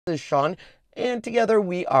This is Sean, and together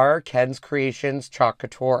we are Ken's Creations Chalk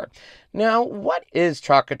Couture. Now, what is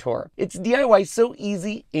Chalk Couture? It's DIY so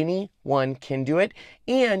easy anyone can do it,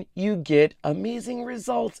 and you get amazing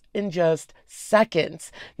results in just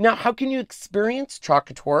seconds. Now, how can you experience Chalk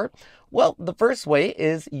Couture? Well, the first way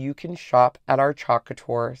is you can shop at our Chalk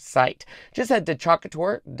Couture site. Just head to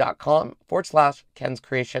chalkcouture.com/Ken's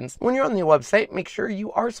Creations. When you're on the website, make sure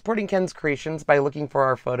you are supporting Ken's Creations by looking for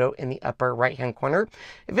our photo in the upper right-hand corner.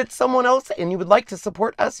 If it's someone else and you would like to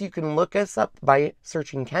support us, you can look us up by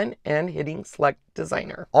searching Ken and hitting Select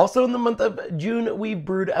Designer. Also in the month of June, we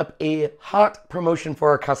brewed up a hot promotion for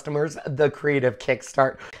our customers, the Creative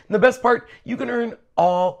Kickstart. And the best part, you can earn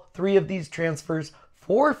all 3 of these transfers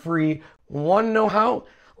for free. Want to know how?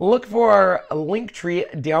 Look for our link tree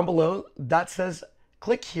down below that says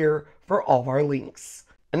click here for all of our links.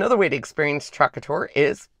 Another way to experience Chalk Couture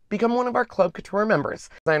is become one of our Club Couture members.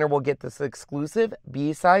 The designer will get this exclusive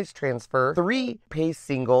B-size transfer, 3 paste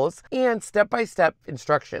singles, and step-by-step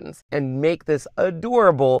instructions, and make this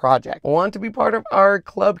adorable project. Want to be part of our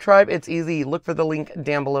club tribe? It's easy. Look for the link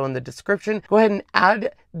down below in the description. Go ahead and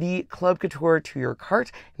add the Club Couture to your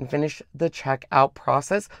cart and finish the checkout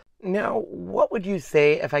process. Now, what would you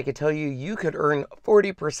say if I could tell you you could earn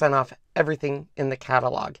 40% off everything in the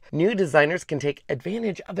catalog? New designers can take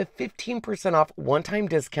advantage of a 15% off one-time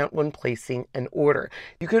discount when placing an order.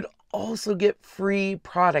 You could also get free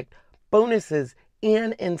product, bonuses,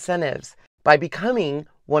 and incentives by becoming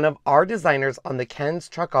one of our designers on the Ken's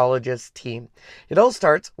Chalkologist team. It all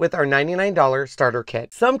starts with our $99 starter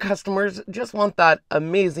kit. Some customers just want that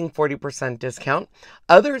amazing 40% discount.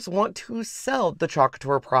 Others want to sell the Chalk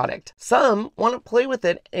Couture product. Some want to play with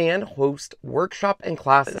it and host workshop and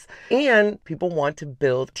classes. And people want to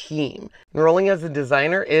build a team. Enrolling as a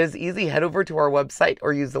designer is easy. Head over to our website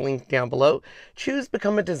or use the link down below. Choose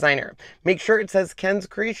Become a Designer. Make sure it says Ken's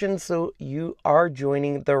Creations so you are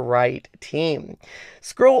joining the right team.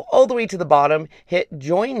 Scroll all the way to the bottom, hit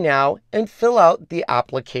join now, and fill out the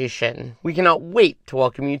application. We cannot wait to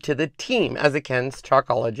welcome you to the team as a Ken's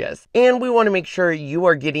Chalkologist. And we want to make sure you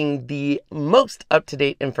are getting the most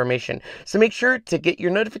up-to-date information. So make sure to get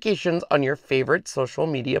your notifications on your favorite social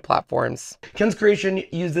media platforms. Ken's Creation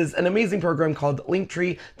uses an amazing program called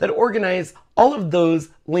Linktree that organizes all of those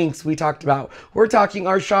links we talked about. We're talking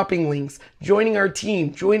our shopping links, joining our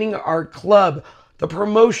team, joining our club, the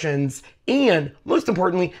promotions, and most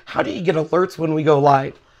importantly, how do you get alerts when we go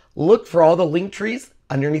live? Look for all the link trees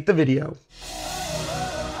underneath the video.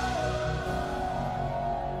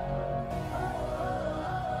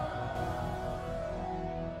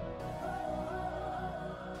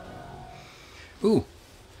 Ooh,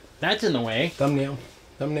 that's in the way. Thumbnail.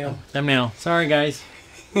 Thumbnail. Thumbnail. Sorry, guys.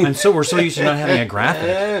 We're so used to not having a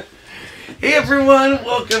graphic. Hey everyone,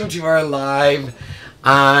 welcome to our live.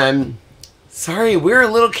 Sorry, we're a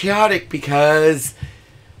little chaotic because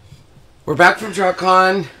we're back from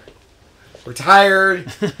ChalkCon. We're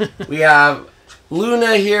tired. We have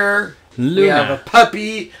Luna here. We have a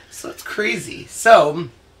puppy. So it's crazy. So,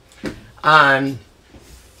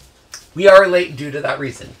 we are late due to that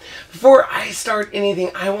reason. Before I start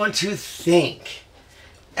anything, I want to thank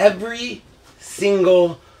every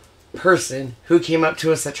single person who came up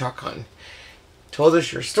to us at ChalkCon. Told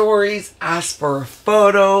us your stories, asked for a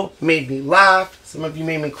photo, made me laugh. Some of you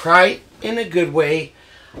made me cry in a good way.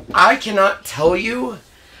 I cannot tell you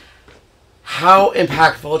how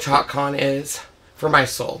impactful ChalkCon is for my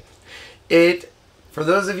soul. For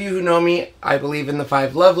those of you who know me, I believe in the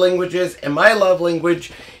 5 love languages, and my love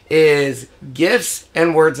language is gifts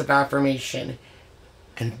and words of affirmation.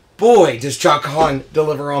 And boy, does ChalkCon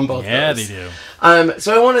deliver on both those. Yeah, they do.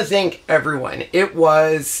 So I want to thank everyone. It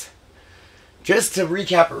was... Just to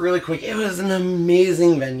recap it really quick, it was an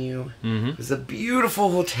amazing venue. It was a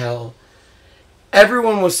beautiful hotel.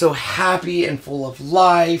 Everyone was so happy and full of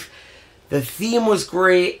life. The theme was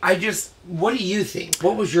great. What do you think?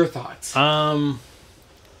 What was your thoughts? I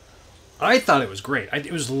thought it was great.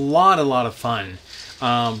 It was a lot of fun.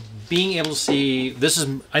 Being able to see,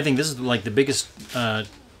 I think this is like the biggest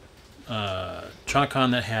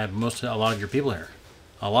ChalkCon that had a lot of your people here.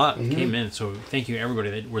 A lot came in, so thank you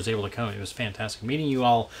everybody that was able to come. It was fantastic meeting you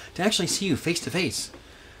all, to actually see you face to face.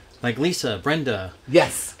 Like Lisa, Brenda,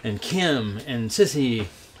 yes, and Kim, and Sissy.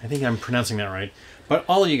 I think I'm pronouncing that right. But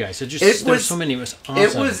all of you guys, there's so many. It was awesome.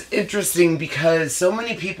 It was interesting because so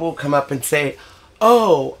many people come up and say,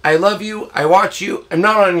 oh, I love you, I watch you, I'm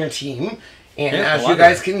not on your team. And as you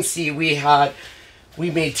guys can see, we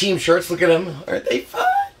made team shirts. Look at them. Aren't they fun?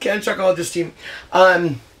 Ken's Chalkologist team.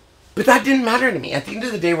 But that didn't matter to me. At the end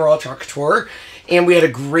of the day, we're all Chalk Couture. And we had a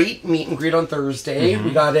great meet and greet on Thursday.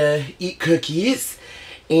 We got to eat cookies.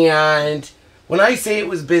 And when I say it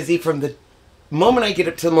was busy from the moment I get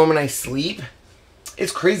up to the moment I sleep,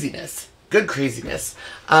 it's craziness. Good craziness.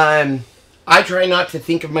 I try not to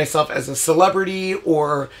think of myself as a celebrity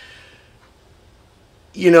or,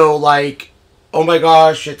 you know, like, oh my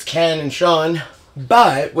gosh, it's Ken and Sean.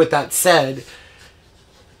 But with that said,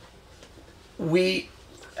 we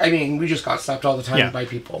just got stopped all the time by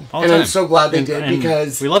people. All the and time. I'm so glad they did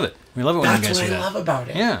because we love it. We love it when you guys that's do what that. I love about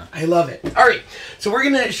it. Yeah. I love it. All right. So we're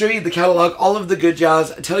going to show you the catalog, all of the good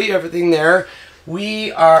jazz, tell you everything there.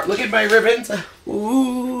 We are, look at my ribbons.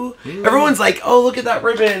 Ooh. Everyone's like, oh, look at that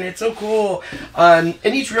ribbon. It's so cool. And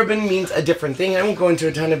each ribbon means a different thing. I won't go into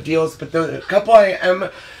a ton of deals, but the couple I am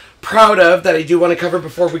proud of that I do want to cover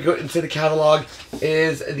before we go into the catalog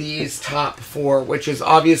is these top 4, which is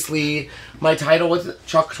obviously my title with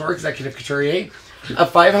Couture, Executive Couturier, a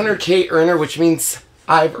 500K earner, which means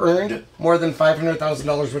I've earned more than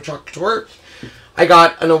 $500,000 with Couture. I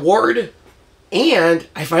got an award, and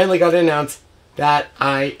I finally got to announce that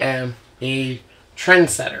I am a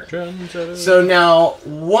trendsetter. So now,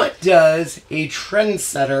 what does a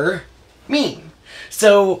trendsetter mean?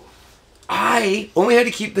 So I only had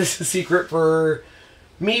to keep this a secret for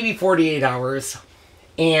maybe 48 hours.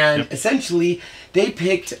 And essentially, they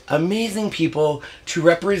picked amazing people to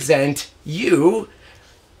represent you,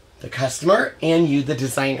 the customer, and you, the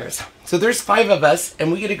designers. So there's 5 of us,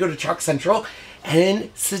 and we get to go to Chalk Central and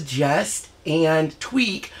suggest and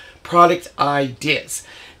tweak product ideas.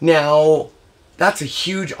 Now, that's a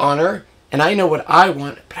huge honor. And I know what I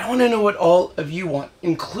want, but I want to know what all of you want,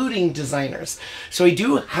 including designers. So I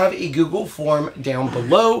do have a Google form down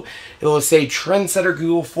below. It will say Trendsetter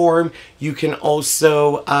Google form. You can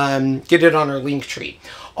also get it on our link tree.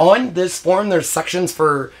 On this form, there's sections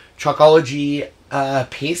for Chalkology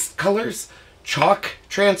paste colors, chalk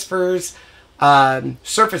transfers,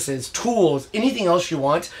 surfaces, tools, anything else you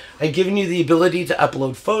want. I've given you the ability to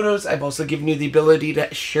upload photos. I've also given you the ability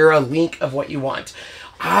to share a link of what you want.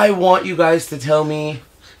 I want you guys to tell me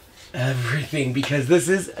everything because this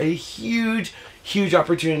is a huge, huge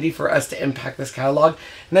opportunity for us to impact this catalog,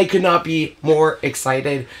 and I could not be more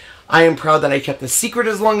excited. I am proud that I kept the secret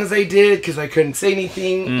as long as I did because I couldn't say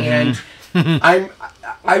anything, and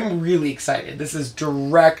I'm really excited. This is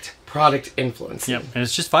direct product influencing. Yep, and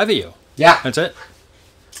it's just 5 of you. Yeah. That's it.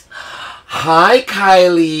 Hi,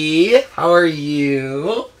 Kylie. How are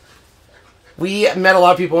you? We met a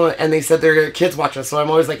lot of people, and they said their kids watch us. So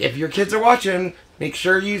I'm always like, if your kids are watching, make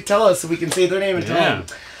sure you tell us so we can say their name and tell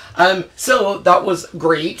them. So that was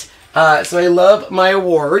great. So I love my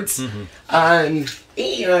awards. And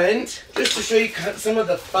just to show you some of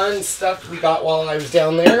the fun stuff we got while I was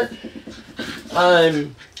down there,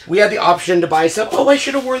 we had the option to buy some. Oh, I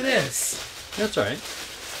should have wore this. That's all right.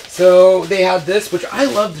 So they had this, which I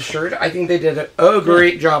love the shirt. I think they did a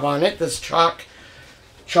great job on it. This Chalk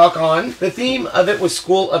On. The theme of it was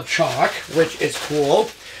School of Chalk, which is cool.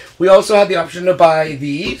 We also had the option to buy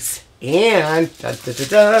these. And the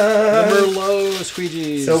Merlot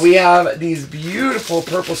squeegees. So we have these beautiful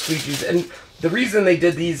purple squeegees. And the reason they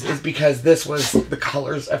did these is because this was the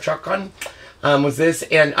colors of ChalkCon. Was this.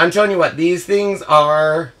 And I'm telling you what, these things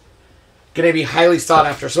are going to be highly sought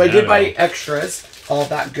after. So I did buy extras. All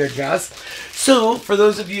that good jazz. So, for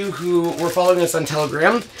those of you who were following us on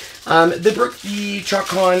Telegram, they broke the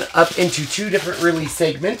ChalkCon up into 2 different release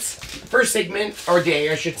segments. First segment, or day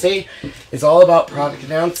I should say, is all about product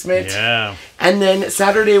announcement. Yeah. And then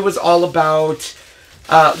Saturday was all about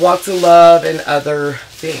Lots of Love and other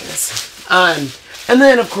things. And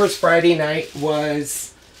then, of course, Friday night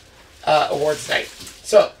was awards night.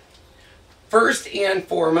 So, first and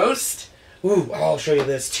foremost, I'll show you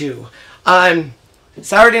this too.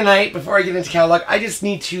 Saturday night, before I get into catalog, I just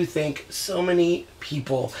need to thank so many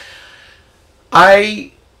people.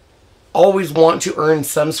 I always want to earn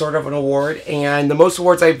some sort of an award, and the most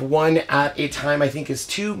awards I've won at a time, I think, is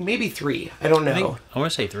 2, maybe 3. I don't know. I want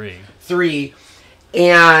to say 3. 3.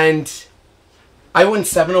 And I won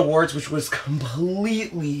 7 awards, which was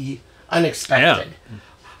completely unexpected. Yeah.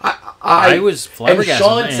 I was flabbergasted.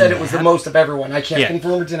 And Sean said it was the most of everyone. I can't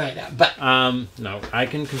confirm or deny that. But no, I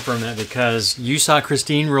can confirm that because you saw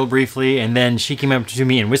Christine real briefly, and then she came up to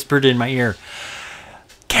me and whispered in my ear,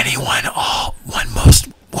 Kenny won most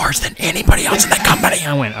awards than anybody else in the company.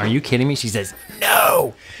 I went, are you kidding me? She says,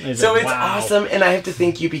 no. So it's awesome, and I have to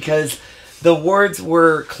thank you because the awards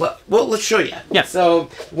were... well, let's show you. Yeah. So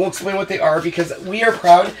we'll explain what they are because we are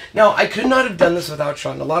proud. Now, I could not have done this without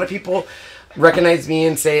Sean. A lot of people... recognize me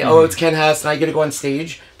and say, oh, it's Ken Hess, and I get to go on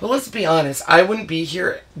stage. But let's be honest, I wouldn't be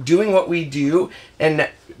here doing what we do and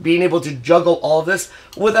being able to juggle all of this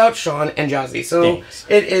without Sean and Jazzy. So Thanks.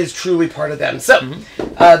 it is truly part of them. So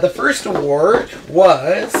the first award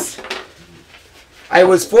was, I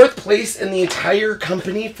was 4th place in the entire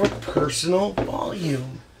company for personal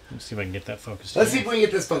volume. Let's see if I can get that focused. Let's see if we can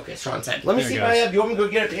get this focused, Sean said. Let me There see it if I goes. have, you want me to go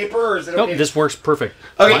get a paper, or is it Nope, okay? this works perfect.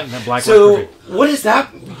 Okay, That black so works perfect. what is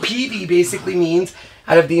that? PV basically means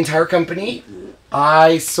out of the entire company,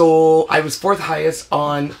 I was 4th highest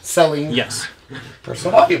on selling Yes.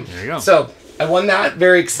 personal volume. There you go. So I won that.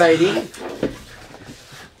 Very exciting.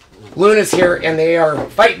 Luna's here, and they are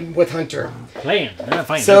fighting with Hunter. Playing. They're not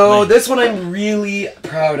fighting. So they're playing. this one I'm really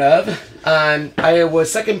proud of. I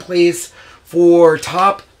was 2nd place for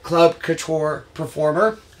top Club Couture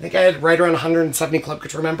performer. I think I had right around 170 Club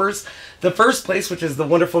Couture members. The 1st place, which is the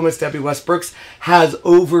wonderful Miss Debbie Westbrooks, has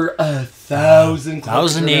over 1,000 Club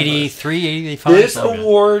Couture 1,080, members. 385. This something.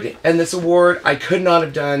 award I could not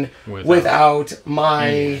have done without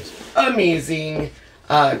my amazing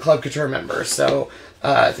Club Couture members. So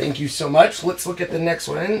thank you so much. Let's look at the next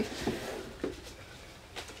one.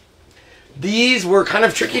 These were kind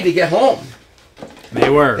of tricky to get home. They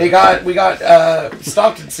were. We got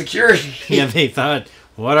stopped in security. Yeah, they thought,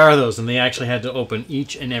 what are those? And they actually had to open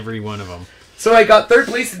each and every one of them. So I got 3rd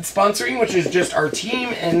place in sponsoring, which is just our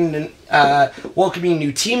team and welcoming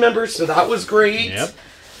new team members. So that was great. Yep.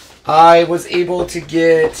 I was able to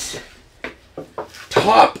get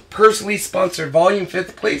top personally sponsored volume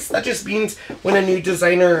 5th place. That just means when a new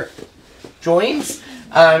designer joins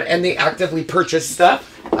and they actively purchase stuff.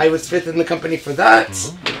 I was 5th in the company for that.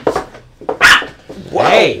 Wow.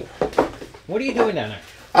 Hey, what are you doing down there?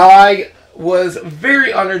 I was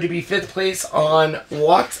very honored to be 5th place on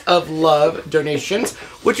Watts of Love donations,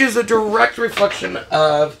 which is a direct reflection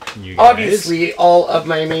of, You guys. obviously, all of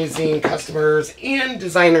my amazing customers and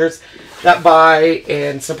designers that buy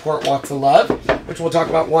and support Watts of Love, which we'll talk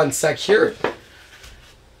about one sec here.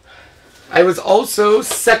 I was also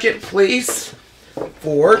 2nd place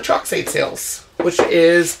for Chalkstyle sales, which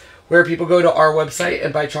is where people go to our website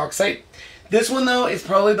and buy Chalkstyle. This one, though, is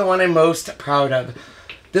probably the one I'm most proud of.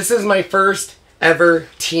 This is my first ever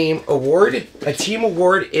team award. A team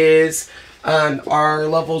award is our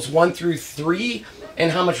levels 1 through 3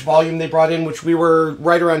 and how much volume they brought in, which we were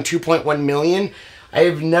right around 2.1 million. I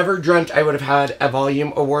have never dreamt I would have had a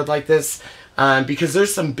volume award like this because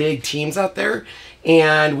there's some big teams out there,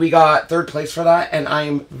 and we got 3rd place for that, and I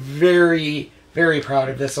am very, very proud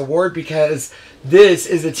of this award because this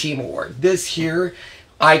is a team award. This here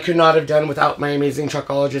I could not have done without my amazing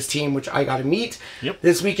Chalkologist team, which I got to meet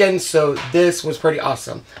this weekend, so this was pretty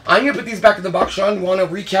awesome. I'm going to put these back in the box. Sean, you want to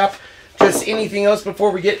recap just anything else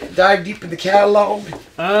before we dive deep in the catalog?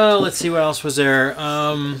 Let's see what else was there.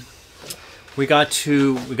 We got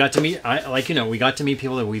to meet, we got to meet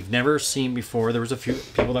people that we've never seen before. There was a few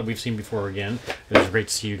people that we've seen before again. It was great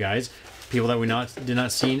to see you guys. People that we did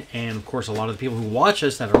not see, and of course a lot of the people who watch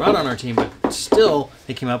us that are not on our team, but still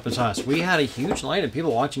they came up and saw us. We had a huge line of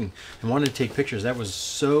people watching and wanted to take pictures. That was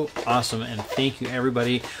so awesome, and thank you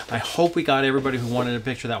everybody. I hope we got everybody who wanted a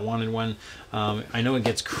picture that wanted one. I know it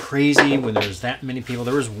gets crazy when there's that many people.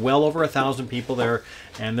 There was well over 1,000 people there,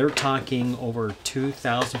 and they're talking over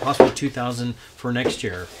 2,000, possibly 2,000 for next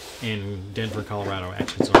year in Denver, Colorado.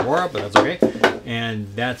 Actually, it's Aurora, but that's okay.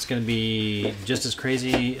 And that's going to be just as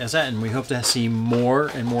crazy as that. And we hope to see more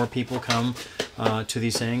and more people come to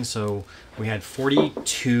these things. So we had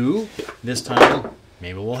 42 this time.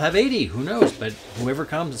 Maybe we'll have 80. Who knows? But whoever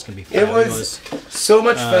comes, it's going to be fabulous. It was so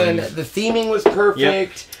much fun. The theming was perfect. Yep.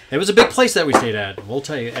 It was a big place that we stayed at. We'll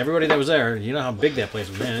tell you, everybody that was there, you know how big that place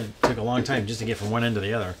was. Man, it took a long time just to get from one end to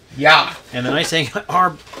the other. Yeah. And the nice thing,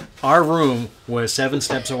 our room was 7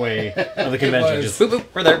 steps away of the convention. Just boop, boop,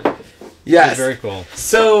 we're there. Yes. It was very cool.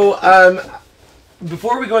 So,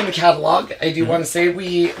 before we go in the catalog, I do want to say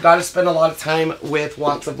we got to spend a lot of time with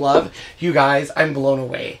Watts of Love. You guys, I'm blown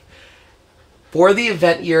away. For the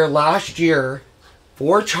event year last year,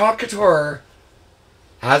 for Chalk Couture,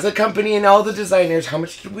 as a company and all the designers, how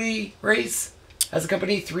much did we raise? As a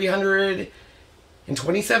company,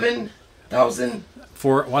 $327,000?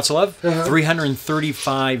 For Watts of Love?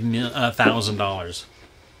 $335,000.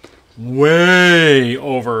 Way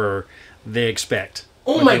over they expect.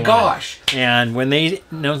 Oh my gosh. And when they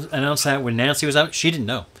announced that, when Nancy was out, she didn't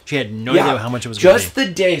know. She had no idea how much it was going to be. Just the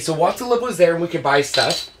day. So Watts of Love was there and we could buy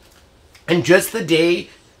stuff. And just the day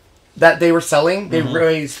that they were selling, they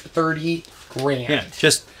raised grand. Yeah,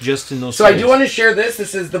 just in those. So I do want to share this.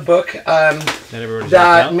 This is the book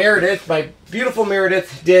that Meredith, my beautiful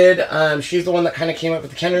Meredith, did. She's the one that kind of came up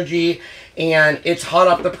with the Kenergy, and it's hot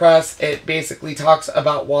off the press. It basically talks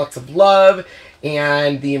about Watts of Love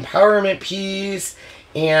and the empowerment piece,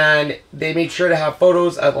 and they made sure to have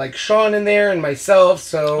photos of like Sean in there and myself.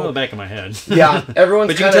 So the back of my head. Yeah, everyone's.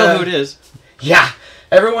 But you can tell who it is. Yeah,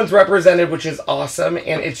 everyone's represented, which is awesome,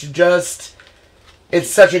 and it's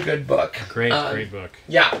such a good book. Great book.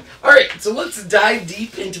 Yeah. All right, so let's dive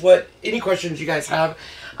deep into any questions you guys have.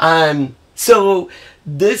 So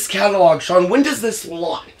this catalog, Sean, when does this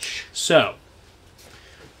launch? So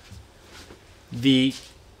the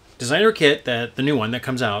designer kit, the new one that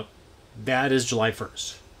comes out, that is July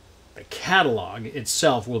 1st. The catalog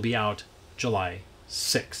itself will be out July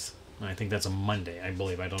 6th. I think that's a Monday, I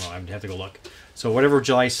believe. I don't know. I'd have to go look. So whatever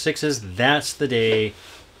July 6th is, that's the day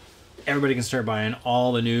everybody can start buying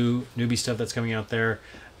all the newbie stuff that's coming out there.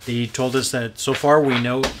 They told us that so far we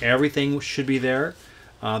know everything should be there.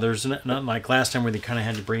 There's not like last time where they kind of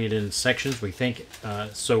had to bring it in sections, we think.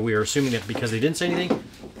 So we are assuming that because they didn't say anything,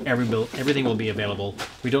 everything will be available.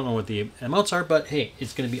 We don't know what the amounts are, but hey,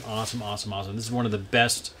 it's going to be awesome, awesome, awesome. This is one of the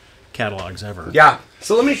best catalogs ever. Yeah.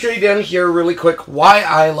 So let me show you down here really quick why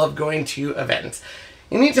I love going to events.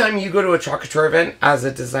 Anytime you go to a ChalkCouture event as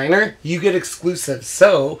a designer, you get exclusives.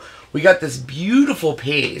 So we got this beautiful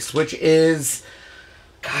paste, which is,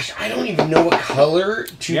 gosh, I don't even know what color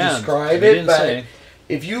to describe it, but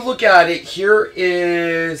if you look at it, here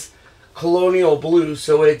is colonial blue,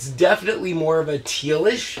 so it's definitely more of a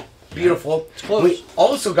tealish. Beautiful. It's close. We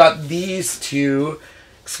also got these two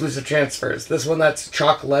exclusive transfers. This one that's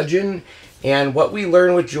Chalk Legend, and what we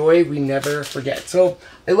learn with Joy, we never forget. So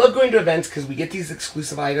I love going to events because we get these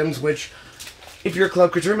exclusive items, which if you're a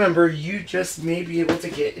Club Couture member, you just may be able to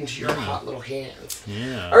get into your hot little hands.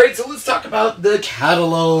 Yeah. All right, so let's talk about the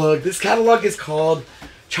catalog. This catalog is called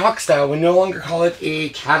Chalkstyle. We no longer call it a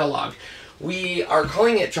catalog. We are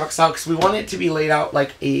calling it Chalkstyle because we want it to be laid out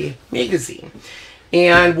like a magazine.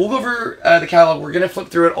 And we'll go over the catalog. We're going to flip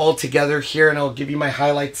through it all together here, and I'll give you my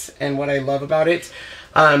highlights and what I love about it.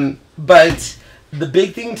 But the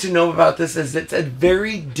big thing to know about this is it's a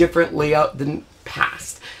very different layout than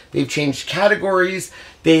past. They've changed categories.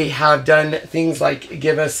 They have done things like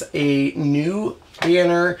give us a new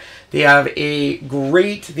banner. They have a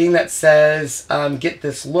great thing that says, get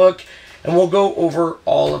this look. And we'll go over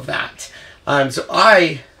all of that. So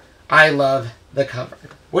I love the cover.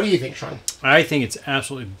 What do you think, Sean? I think it's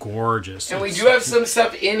absolutely gorgeous. And we do have some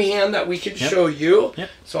stuff in hand that we can show you. Yep.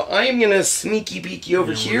 So I am going to sneaky peeky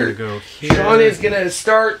over here. Go here. Sean is going to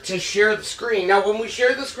start to share the screen. Now, when we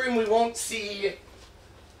share the screen, we won't see...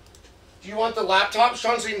 Do you want the laptop,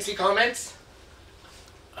 Sean, so you can see comments?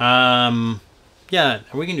 Yeah,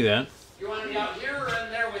 we can do that. You want to be out here or in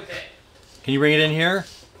there with it? Can you bring it in here?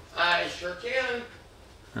 I sure can.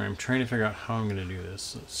 All right, I'm trying to figure out how I'm going to do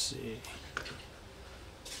this. Let's see.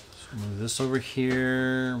 So move this over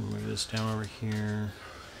here. Move this down over here.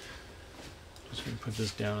 Just going to put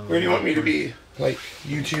this down. Where do you want me to be? Like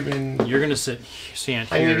YouTube and... You're going to stand here.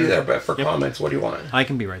 I'm going to be there, but for comments, what do you want? I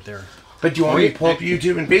can be right there. But do you want me to pull up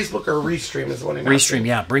YouTube and Facebook or Restream is the one I'm asking? Restream,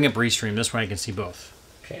 yeah. Bring up Restream. This way I can see both.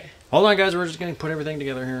 Okay. Hold on, guys. We're just going to put everything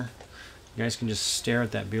together here. You guys can just stare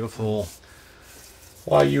at that beautiful...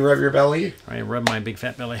 While you rub your belly? I rub my big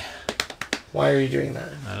fat belly. Why are you doing that?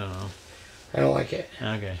 I don't know. I don't like it.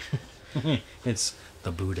 Okay. It's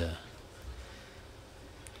the Buddha.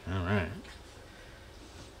 All right.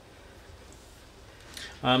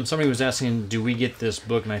 Somebody was asking, do we get this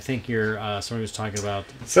book? And I think somebody was talking about...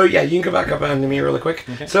 So yeah, you can go back up onto me really quick.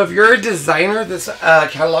 Okay. So if you're a designer, this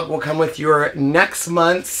catalog will come with your next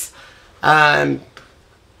month's Club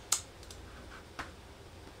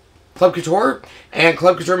Couture. And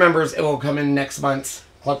Club Couture members, it will come in next month's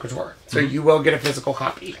Club Couture. So you will get a physical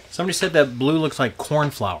copy. Somebody said that blue looks like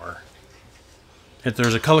cornflower. If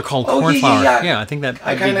there's a color called cornflower. Yeah, I think that...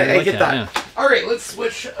 I get that. Yeah. All right, let's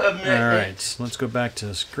switch a minute. All right, let's go back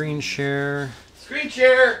to screen share. Screen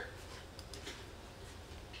share.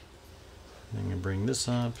 I'm going to bring this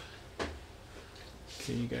up.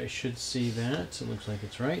 Okay, you guys should see that. It looks like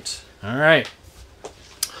it's right. All right.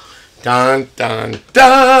 Dun, dun,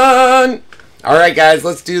 dun. All right, guys,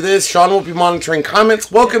 let's do this. Sean will be monitoring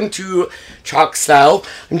comments. Welcome to Chalkstyle.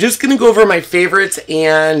 I'm just going to go over my favorites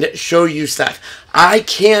and show you stuff. I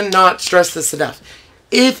cannot stress this enough.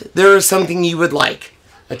 If there is something you would like,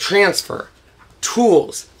 a transfer,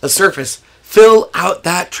 tools, a surface, fill out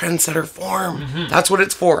that trendsetter form. That's what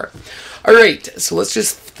it's for. All right, so let's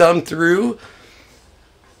just thumb through.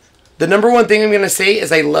 The number one thing I'm going to say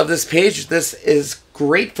is I love this page. This is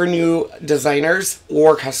great for new designers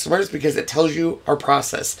or customers because it tells you our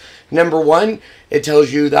process. Number one, it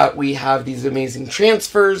tells you that we have these amazing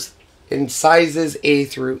transfers in sizes A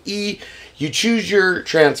through E. You choose your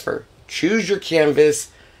transfer, choose your canvas,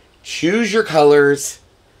 choose your colors,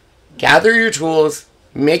 gather your tools,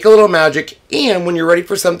 make a little magic, and when you're ready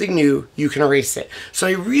for something new, you can erase it. So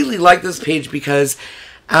I really like this page because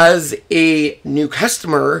as a new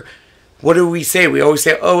customer, what do we say? We always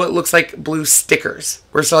say, oh, it looks like blue stickers.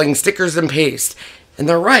 We're selling stickers and paste. And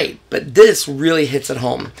they're right, but this really hits it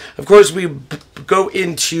home. Of course, we go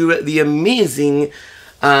into the amazing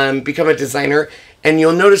Become a Designer, and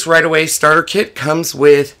you'll notice right away, starter kit comes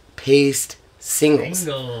with paste singles.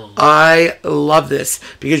 I love this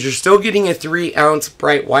because you're still getting a 3-ounce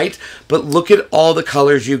bright white, but look at all the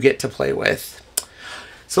colors you get to play with.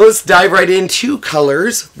 So let's dive right into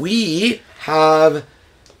colors. We have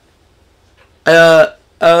an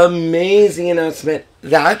amazing announcement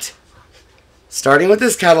that starting with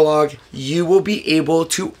this catalog, you will be able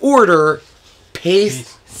to order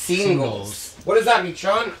paste singles. What does that mean,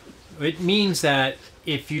 Sean? It means that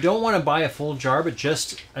if you don't want to buy a full jar, but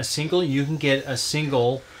just a single, you can get a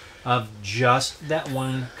single of just that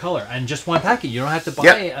one color and just one packet. You don't have to buy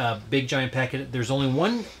a big giant packet. There's only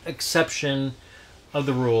one exception of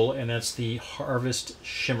the rule, and that's the Harvest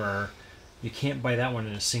Shimmer. You can't buy that one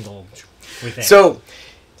in a single with that. So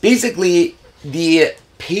basically, the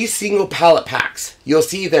paste single palette packs, you'll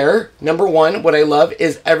see there, number one, what I love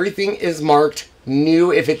is everything is marked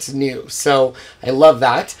new if it's new. So I love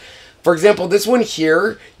that. For example, this one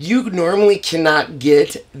here, you normally cannot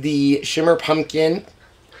get the Shimmer Pumpkin,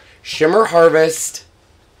 Shimmer Harvest,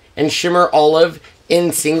 and Shimmer Olive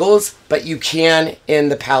in singles, but you can in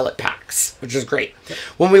the palette packs, which is great.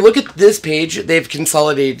 When we look at this page, they've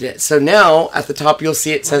consolidated it. So now at the top, you'll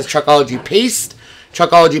see it says Chalkology Paste,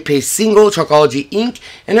 Chalkology Paste Single, Chalkology Ink,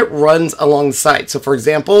 and it runs alongside. So for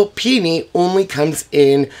example, Peony only comes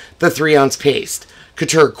in the 3-ounce paste.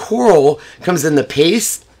 Couture Coral comes in the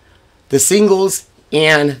paste, the singles,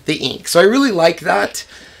 and the ink. So I really like that.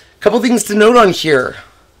 A couple things to note on here.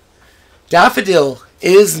 Daffodil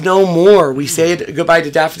is no more. We said goodbye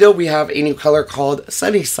to Daffodil. We have a new color called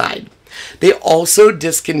Sunnyside. They also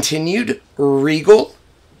discontinued Regal,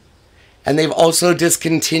 and they've also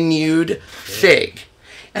discontinued Fig.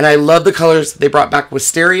 And I love the colors they brought back.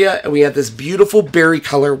 Wisteria, and we have this beautiful berry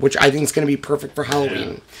color, which I think is going to be perfect for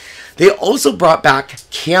Halloween. They also brought back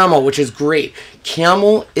Camel, which is great.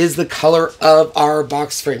 Camel is the color of our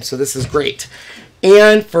box frame, so this is great.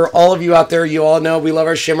 And for all of you out there, you all know we love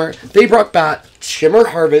our shimmer. They brought back Shimmer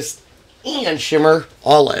Harvest and Shimmer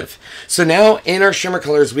Olive. So now in our shimmer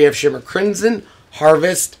colors, we have Shimmer Crimson,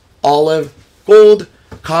 Harvest, Olive, Gold,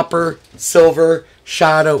 Copper, Silver,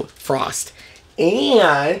 Shadow, Frost.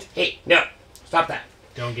 And, hey, no, stop that.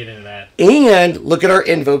 Don't get into that. And look at our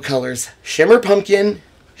Invo colors. Shimmer Pumpkin,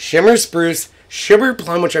 Shimmer Spruce, Shimmer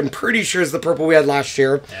Plum, which I'm pretty sure is the purple we had last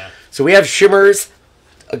year. Yeah. So we have shimmers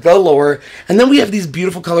galore. And then we have these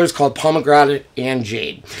beautiful colors called Pomegranate and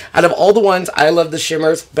Jade. Out of all the ones, I love the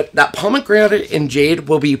shimmers, but that Pomegranate and Jade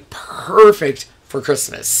will be perfect for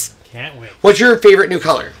Christmas. Can't wait. What's your favorite new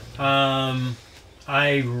color?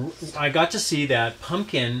 I got to see that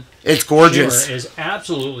pumpkin. It's gorgeous. Shimmer is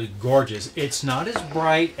absolutely gorgeous. It's not as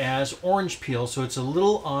bright as orange peel, so it's a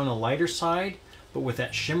little on a lighter side, but with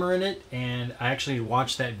that shimmer in it. And I actually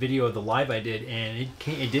watched that video of the live I did, and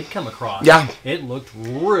it did come across. Yeah, it looked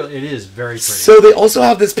real. It is very pretty. So they also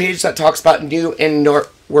have this page that talks about new and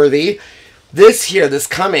noteworthy. This here, this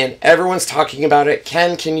come in, everyone's talking about it.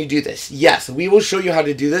 Ken, can you do this? Yes, we will show you how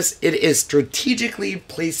to do this. It is strategically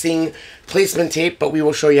placing placement tape, but we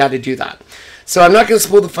will show you how to do that. So I'm not going to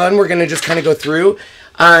spoil the fun. We're going to just kind of go through.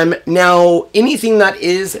 Now, anything that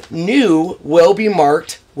is new will be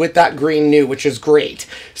marked with that green new, which is great.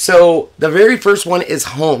 So the very first one is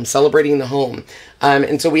home, celebrating the home.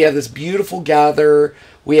 And so we have this beautiful gather.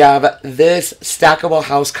 We have this stackable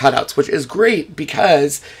house cutouts, which is great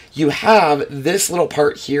because you have this little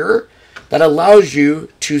part here that allows you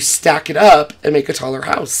to stack it up and make a taller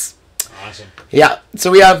house. Awesome. Yeah.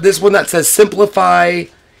 So we have this one that says simplify.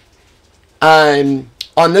 On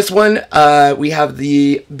this one, we have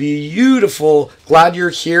the beautiful Glad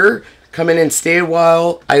You're Here. Come in and stay a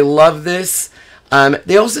while. I love this.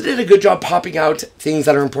 They also did a good job popping out things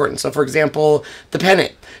that are important. So, for example, the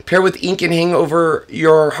pennant. Pair with ink and hang over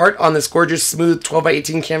your heart on this gorgeous, smooth 12 by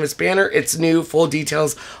 18 canvas banner. It's new. Full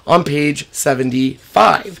details on page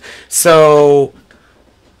 75. So,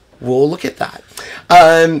 we'll look at that.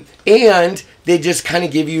 And they just kind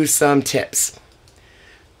of give you some tips.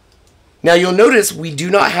 Now, you'll notice we do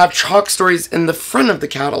not have chalk stories in the front of the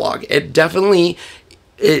catalog. It definitely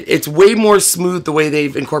It's way more smooth the way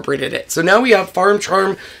they've incorporated it. So now we have Farm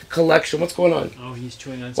Charm Collection. What's going on? Oh, he's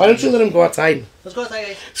chewing on. Why don't you let him go outside? Let's go outside,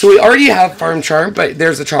 guys. So we already have Farm Charm, but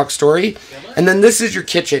there's a chalk story. And then this is your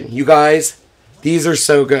kitchen. You guys, these are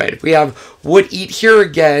so good. We have Would Eat Here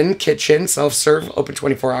Again Kitchen, self-serve, open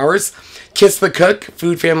 24 hours. Kiss the Cook,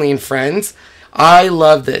 Food, Family, and Friends. I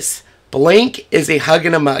love this. Blank is a hug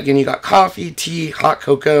and a mug. And you got coffee, tea, hot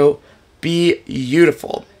cocoa.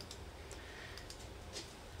 Beautiful.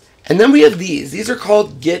 And then we have these. These are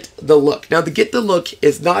called Get the Look. Now, the Get the Look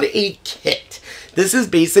is not a kit. This is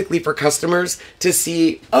basically for customers to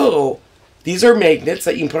see, oh, these are magnets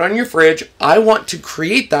that you can put on your fridge. I want to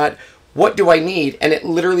create that. What do I need? And it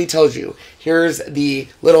literally tells you. Here's the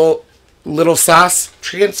little SAS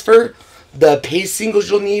transfer, the paste singles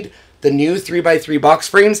you'll need, the new 3x3 box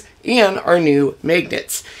frames, and our new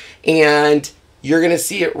magnets. And you're going to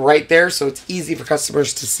see it right there, so it's easy for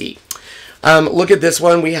customers to see. Look at this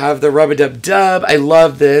one. We have the Rub-a-Dub-Dub. I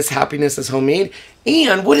love this. Happiness is homemade.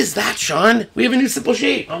 And what is that, Sean? We have a new simple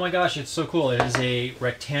shape. Oh my gosh, it's so cool. It is a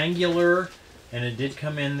rectangular, and it did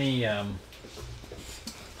come in the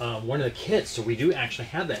one of the kits, so we do actually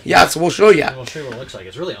have that. Yeah, so we'll show you. We'll show you what it looks like.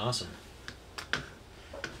 It's really awesome.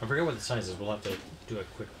 I forget what the size is. We'll have to do a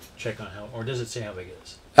quick check on how, or does it say how big it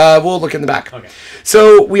is? We'll look in the back. Okay.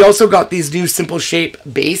 So we also got these new simple shape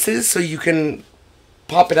bases, so you can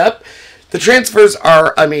pop it up. The transfers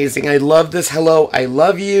are amazing. I love this. Hello, I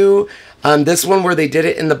love you. This one where they did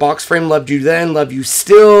it in the box frame, loved you then, love you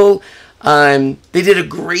still. They did a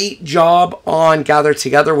great job on Gather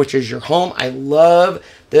Together, which is your home. I love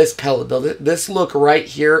this pellet. This look right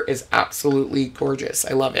here is absolutely gorgeous.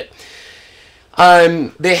 I love it.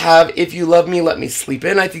 They have If You Love Me, Let Me Sleep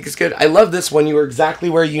In. I think it's good. I love this one. You are exactly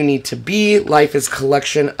where you need to be. Life is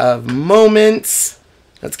collection of moments.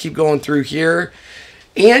 Let's keep going through here.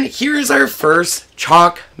 And here's our first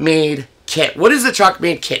chalk made kit. What is a chalk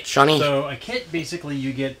made kit, Shawnee? So a kit, basically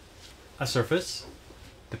you get a surface,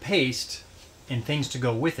 the paste, and things to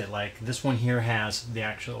go with it. Like this one here has the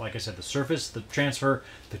actual, like I said, the surface, the transfer,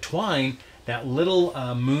 the twine, that little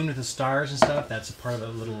moon with the stars and stuff. That's a part of the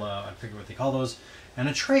little, I forget what they call those. And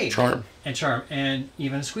a tray. Charm. And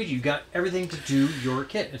even a squeegee. You've got everything to do your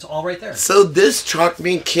kit. It's all right there. So this chalk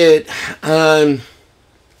made kit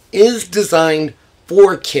is designed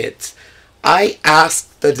for kids. I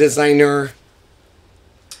asked the designer,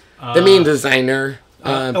 the main designer,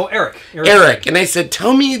 Eric, and I said,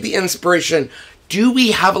 tell me the inspiration. Do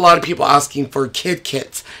we have a lot of people asking for kid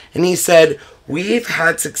kits? And he said, we've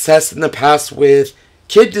had success in the past with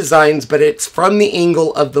kid designs, but it's from the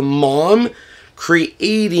angle of the mom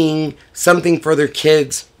creating something for their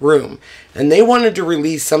kids' room. And they wanted to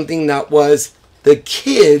release something that was the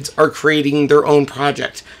kids are creating their own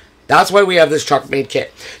project. That's why we have this chalk made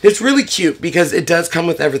kit. It's really cute because it does come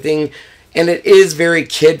with everything and it is very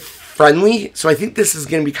kid friendly. So I think this is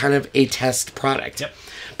going to be kind of a test product. Yep.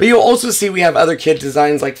 But you'll also see we have other kid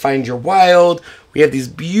designs like Find Your Wild. We have these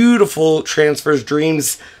beautiful transfers,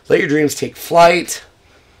 dreams, let your dreams take flight.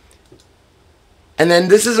 And then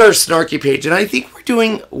this is our Snarky page. And I think we're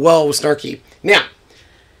doing well with Snarky. Now,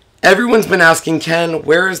 everyone's been asking, Ken,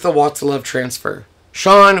 where is the Watts of Love transfer?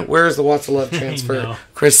 Sean, where's the Watts of Love transfer? No.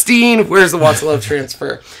 Christine, where's the Watts of Love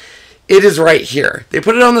transfer? It is right here. They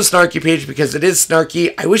put it on the Snarky page because it is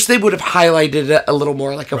snarky. I wish they would have highlighted it a little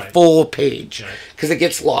more, like a full page, because it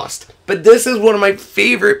gets lost. But this is one of my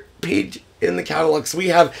favorite pages in the catalog. So we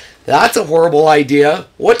have, that's a horrible idea.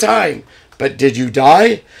 What time? But did you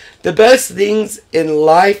die? The best things in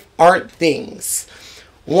life aren't things.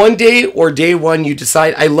 One day or day one, you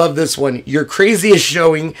decide, I love this one. Your crazy is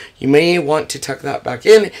showing. You may want to tuck that back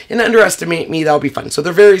in and underestimate me. That'll be fun. So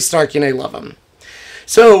they're very snarky and I love them.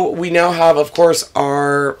 So we now have, of course,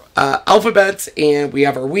 our alphabets and we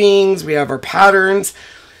have our wings. We have our patterns.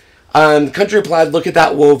 Country plaid, look at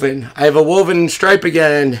that woven. I have a woven stripe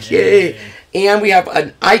again. Yay. And we have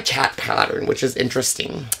an iCat pattern, which is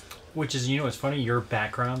interesting. Which is, you know, it's funny. Your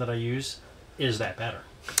background that I use is that pattern.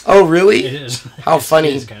 Oh, really? It is. How funny.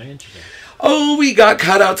 It is kind of interesting. Oh, we got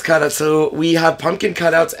cutouts. So we have pumpkin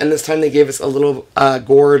cutouts, and this time they gave us a little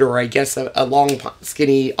gourd, or I guess a long,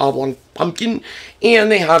 skinny, oblong pumpkin.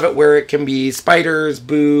 And they have it where it can be spiders,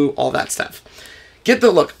 boo, all that stuff. Get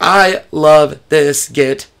the look. I love this.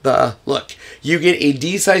 Get the look. You get a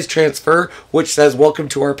D-size transfer, which says, welcome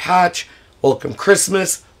to our patch, welcome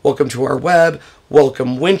Christmas, welcome to our web,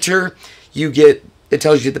 welcome winter. You get, it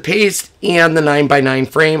tells you the paste and the 9x9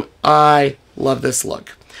 frame. I love this look.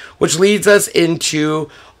 Which leads us into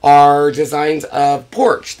our designs of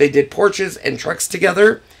porch. They did porches and trucks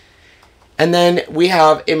together. And then we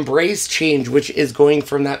have Embrace Change, which is going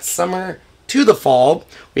from that summer to the fall.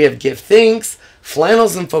 We have Give Thanks,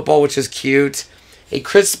 Flannels and Football, which is cute, A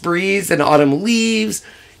Crisp Breeze and Autumn Leaves,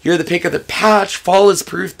 You're the Pick of the Patch, Fall is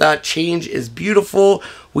Proof That Change is Beautiful.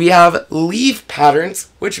 We have Leaf Patterns,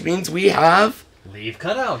 which means we have... leaf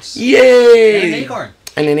cutouts. Yay! And an acorn.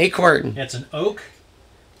 And an acorn. It's an oak.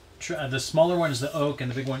 The smaller one is the oak,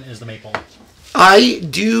 and the big one is the maple. I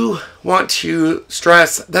do want to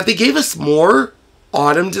stress that they gave us more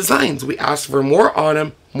autumn designs. We asked for more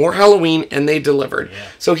autumn, more Halloween, and they delivered. Yeah.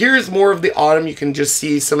 So here's more of the autumn. You can just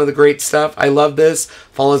see some of the great stuff. I love this.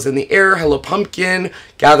 Fall is in the Air, Hello Pumpkin,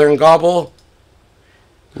 Gather and Gobble.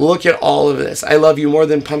 Look at all of this. I love you more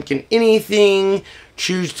than pumpkin anything.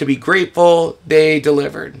 Choose to be grateful. They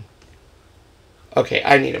delivered. Okay,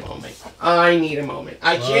 I need a moment.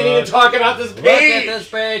 I can't even talk about this page. Look at this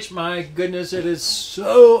page. My goodness, it is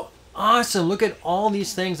so awesome. Look at all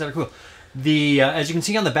these things that are cool. The as you can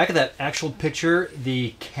see on the back of that actual picture,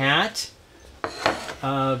 the cat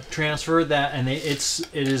transfer that, and it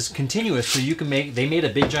is continuous. So you can make. They made a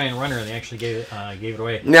big giant runner, and they actually gave it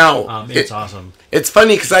away. Now it's awesome. It's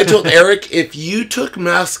funny because I told Eric, if you took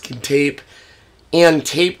masking tape and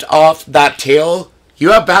taped off that tail,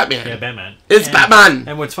 you have Batman. Yeah, Batman. It's Batman.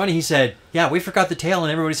 And what's funny, he said, "Yeah, we forgot the tail,"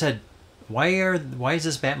 and everybody said, "Why is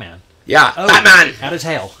this Batman?" Yeah, oh, Batman. Add a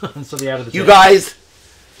tail. So they added the tail. You guys,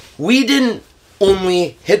 we didn't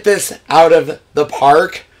only hit this out of the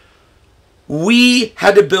park. We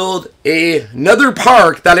had to build another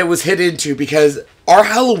park that it was hit into because our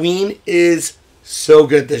Halloween is so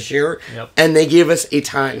good this year. Yep. And they gave us a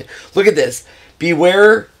ton. Look at this.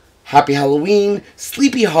 Beware, Happy Halloween,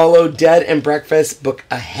 Sleepy Hollow, Dead and Breakfast, Book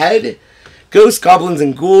Ahead, Ghosts, Goblins,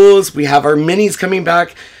 and Ghouls. We have our minis coming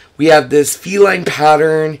back. We have this feline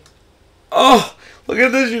pattern. Oh, look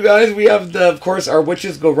at this, you guys. We have, of course, our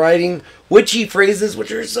Witches Go Riding. Witchy phrases, which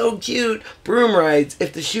are so cute. Broom rides,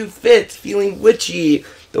 If the Shoe Fits, Feeling Witchy.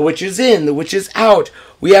 The Witch is In, The Witch is Out.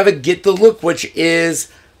 We have a Get the Look, which is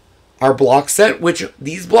our block set, which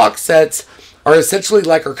these block sets are essentially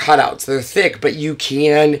like our cutouts. They're thick, but you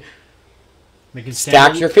can... They can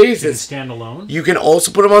stack your faces. They can stand alone. You can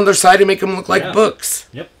also put them on their side and make them look like books.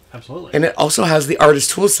 Yep, absolutely. And it also has the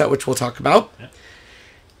artist tool set, which we'll talk about. Yep.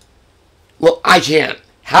 Well, I can't.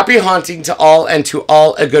 Happy haunting to all, and to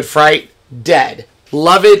all a good fright. Dead.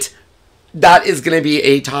 Love it. That is going to be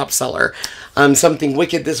a top seller. Something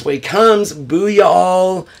wicked this way comes. Booyah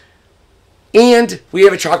all. And we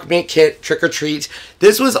have a chocolate kit, Trick or Treat.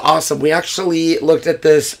 This was awesome. We actually looked at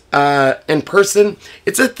this in person.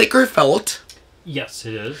 It's a thicker felt. Yes,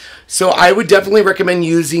 it is. So I would definitely recommend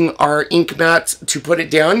using our ink mats to put it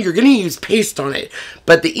down. You're going to use paste on it,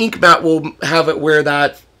 but the ink mat will have it where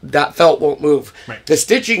that felt won't move. Right. The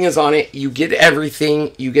stitching is on it. You get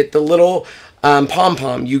everything. You get the little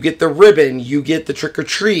pom-pom. You get the ribbon. You get the Trick or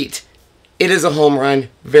Treat. It is a home run.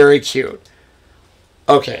 Very cute.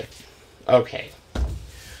 Okay.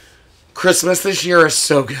 Christmas this year is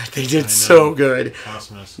so good. They did so good.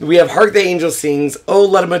 Awesomeness. We have Hark the Angel Sings, Oh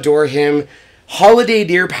Let 'Em Adore Him, holiday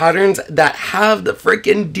deer patterns that have the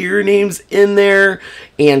freaking deer names in there,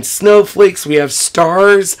 and snowflakes. We have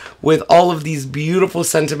stars with all of these beautiful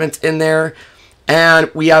sentiments in there, and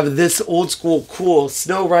we have this old school cool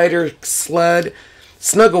Snow Rider sled,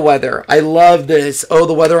 Snuggle Weather. I love this. Oh,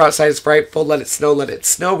 the weather outside is frightful. Let it snow, let it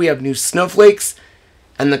snow. We have new snowflakes,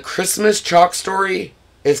 and the Christmas chalk story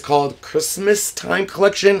is called Christmas Time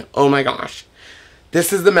Collection. Oh my gosh.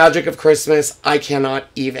 This is the magic of Christmas. I cannot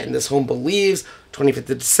even. This home believes. 25th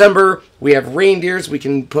of December. We have reindeers. We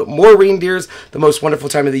can put more reindeers. The most wonderful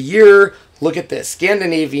time of the year. Look at this.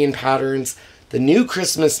 Scandinavian patterns. The new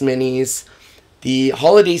Christmas minis. The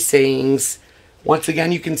holiday sayings. Once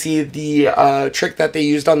again, you can see the trick that they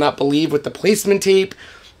used on that Believe with the placement tape.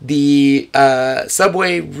 The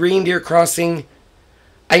subway reindeer crossing.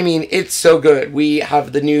 I mean, it's so good. We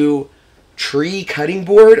have the new tree cutting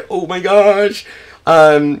board. Oh my gosh.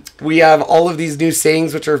 We have all of these new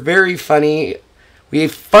sayings, which are very funny. We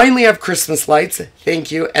finally have Christmas lights.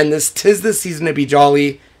 Thank you. And this 'Tis the Season to Be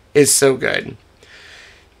Jolly is so good.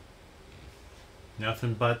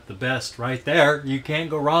 Nothing but the best right there. You can't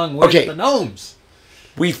go wrong with the gnomes.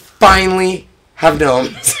 We finally have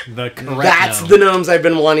gnomes. The correct That's gnome. the gnomes I've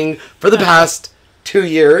been wanting for the past 2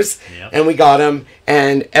 years. Yep. And we got them.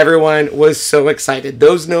 And everyone was so excited.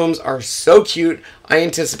 Those gnomes are so cute. I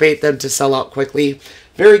anticipate them to sell out quickly.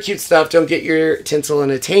 Very cute stuff. Don't get your tinsel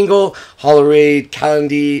in a tangle. Holiday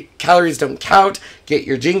calories don't count. Get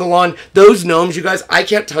your jingle on. Those gnomes, you guys, I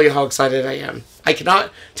can't tell you how excited I am. I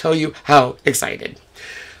cannot tell you how excited.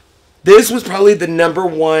 This was probably the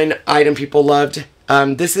 #1 item people loved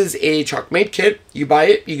This is a chalk made kit. You buy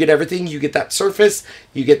it, you get everything. You get that surface,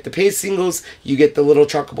 you get the paste singles, you get the little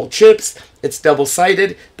chalkable chips. It's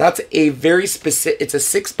double-sided. That's a very specific, it's a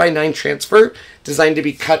 6x9 transfer designed to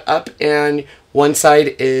be cut up, and one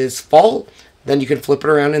side is fall, then you can flip it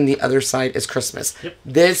around, and the other side is Christmas. Yep.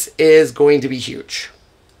 This is going to be huge.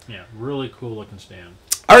 Yeah, really cool looking stand.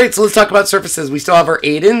 All right, so let's talk about surfaces. We still have our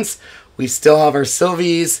Aidens, we still have our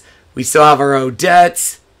Sylvies, we still have our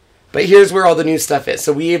Odettes. But here's where all the new stuff is.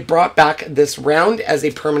 So we have brought back this round as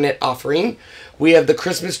a permanent offering. We have the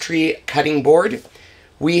Christmas tree cutting board.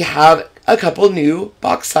 We have a couple new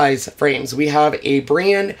box size frames. We have a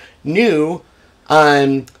brand new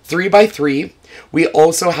 3x3. We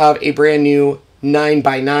also have a brand new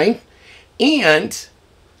 9x9. And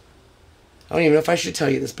I don't even know if I should tell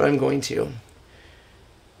you this, but I'm going to.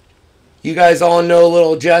 You guys all know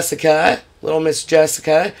little Jessica, little Miss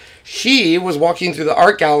Jessica. She was walking through the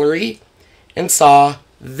art gallery and saw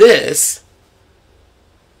this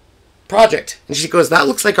project. And she goes, that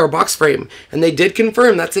looks like our box frame. And they did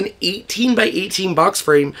confirm that's an 18x18 box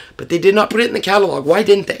frame, but they did not put it in the catalog. Why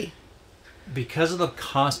didn't they? Because of the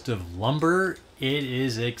cost of lumber, it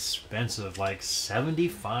is expensive, like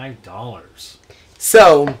 $75.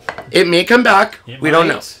 So, it may come back. We don't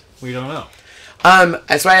know. We don't know.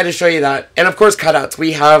 So I had to show you that. And of course, cutouts.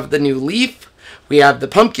 We have the new leaf. We have the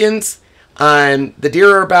pumpkins. The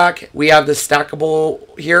deer are back. We have the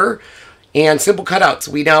stackable here. And simple cutouts.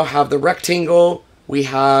 We now have the rectangle. We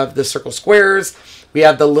have the circle squares. We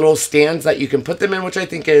have the little stands that you can put them in, which I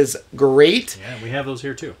think is great. Yeah, we have those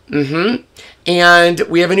here too. Mm-hmm. And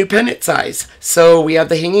we have a new pennant size. So we have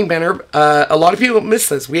the hanging banner. A lot of people miss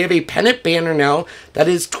this. We have a pennant banner now that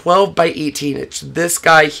is 12x18. It's this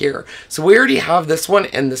guy here. So we already have this one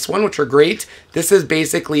and this one, which are great. This is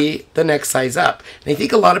basically the next size up. And I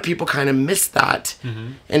think a lot of people kind of missed that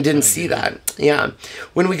and didn't see that. Yeah.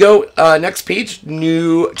 When we go next page,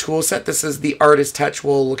 new tool set. This is the Artist Touch.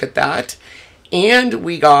 We'll look at that. And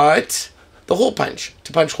we got the hole punch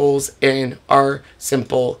to punch holes in our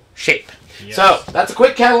simple shape. Yes. So that's a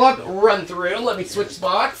quick catalog run through. Let me switch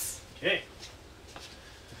spots. Okay.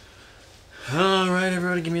 All right,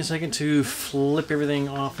 everybody, give me a second to flip everything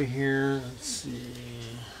off of here. Let's see.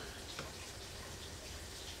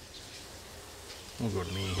 We'll go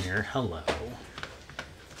to me here. Hello.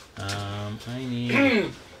 I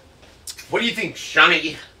need. What do you think,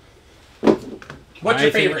 Shani? What's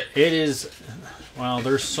your favorite? It is. Well,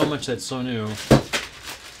 there's so much that's so new.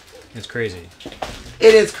 It's crazy.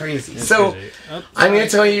 It is crazy. Crazy. I'm going to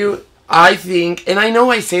tell you, I think, and I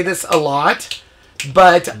know I say this a lot,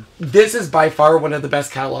 but this is by far one of the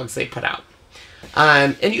best catalogs they put out.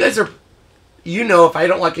 And you guys are, you know, if I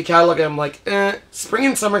don't like a catalog, I'm like, spring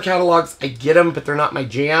and summer catalogs, I get them, but they're not my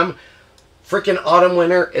jam. Freaking autumn,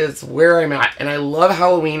 winter is where I'm at. And I love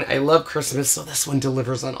Halloween. I love Christmas. So this one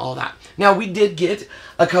delivers on all that. Now, we did get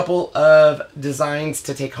a couple of designs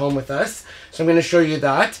to take home with us. So I'm going to show you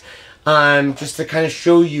that. Just to kind of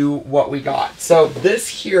show you what we got. So this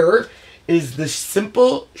here is the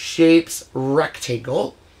Simple Shapes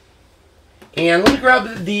rectangle. And let me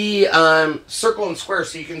grab the circle and square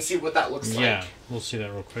so you can see what that looks like. Yeah, we'll see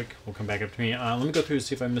that real quick. We'll come back up to me. Let me go through and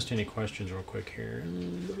see if I missed any questions real quick here.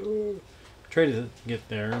 Try to get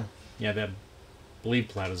there. Yeah, that bleed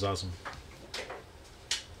plat is awesome.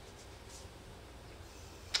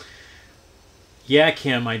 Yeah,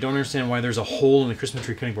 Kim, I don't understand why there's a hole in the Christmas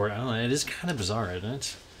tree cutting board. I don't know. It is kind of bizarre, isn't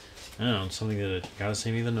it? I don't know. Something that you gotta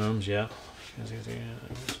save me the gnomes. Yeah.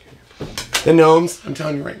 The gnomes. I'm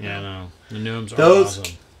telling you right now. Yeah, no. The gnomes are Those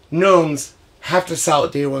awesome. Gnomes have to sell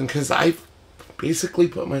at day one because I basically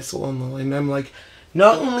put my soul on the line. I'm like,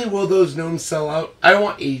 not only will those gnomes sell out, I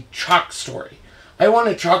want a chalk story. I want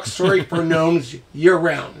a chalk story for gnomes year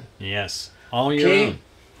round. Yes. All year round.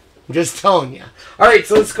 I'm just telling you. Alright,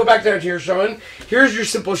 so let's go back down to your showing. Here's your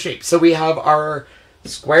simple shape. So we have our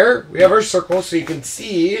square, we have our circle, so you can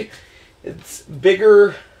see it's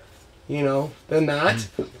bigger, you know, than that,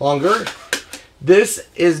 longer. This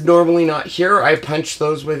is normally not here. I punch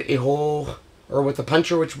those with a hole, or with a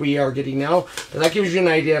puncher, which we are getting now. But that gives you an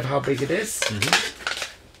idea of how big it is.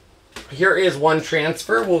 Here is one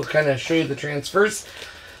transfer. We'll kind of show you the transfers.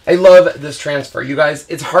 I love this transfer. You guys,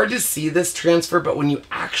 it's hard to see this transfer, but when you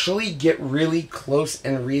actually get really close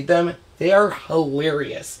and read them, they are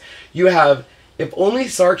hilarious. You have, if only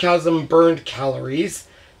sarcasm burned calories,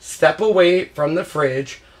 step away from the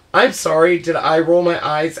fridge. I'm sorry, did I roll my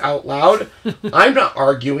eyes out loud? I'm not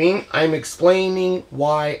arguing. I'm explaining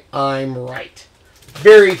why I'm right.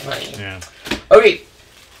 Very funny. Yeah. Okay,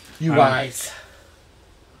 you guys.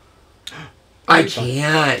 I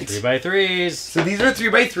can't. 3x3s. So these are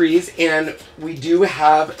 3x3s, and we do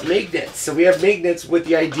have magnets. So we have magnets with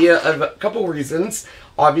the idea of a couple reasons.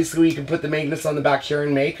 Obviously, we can put the magnets on the back here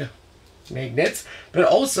and make magnets, but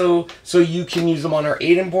also so you can use them on our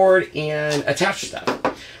Aiden board and attach stuff.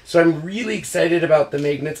 So I'm really excited about the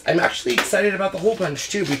magnets. I'm actually excited about the hole punch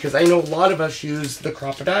too, because I know a lot of us use the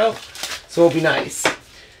crocodile, so it'll be nice.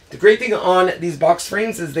 The great thing on these box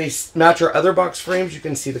frames is they match our other box frames. You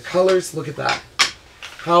can see the colors. Look at that.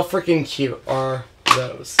 How freaking cute are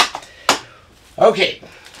those? Okay.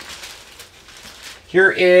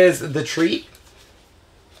 Here is the tree.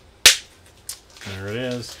 There it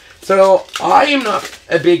is. So I am not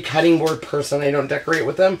a big cutting board person. I don't decorate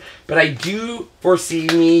with them, but I do foresee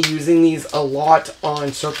me using these a lot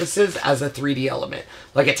on surfaces as a 3D element,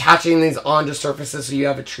 like attaching these onto surfaces so you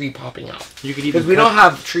have a tree popping out. You could even because we don't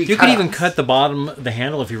have tree. You could even cut the bottom, the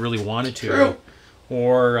handle, if you really wanted to. True.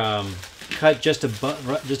 Or cut just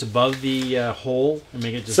above the hole and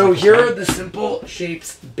make it just. So like here are the Simple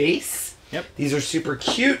Shapes base. Yep. These are super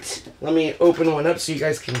cute. Let me open one up so you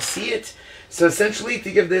guys can see it. So essentially,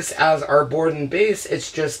 think of this as our board and base.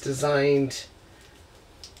 It's just designed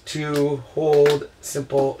to hold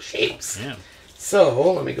simple shapes. Yeah.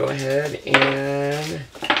 So let me go ahead and...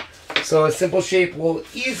 So a simple shape will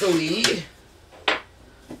easily...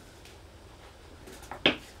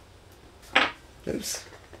 Oops.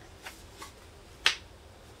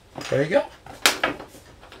 There you go.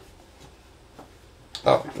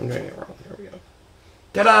 Oh, I'm doing it wrong. There we go.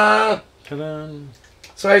 Ta-da! Ta-da!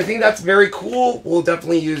 So I think that's very cool. We'll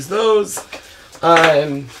definitely use those.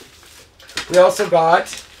 We also got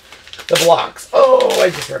the blocks. Oh,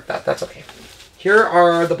 I just ripped that. That's okay. Here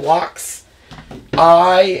are the blocks.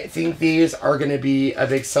 I think these are going to be a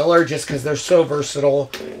big seller just because they're so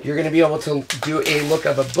versatile. You're going to be able to do a look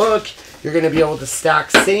of a book. You're going to be able to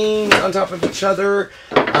stack sayings on top of each other.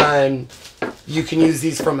 You can use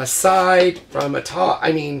these from a side, from a top.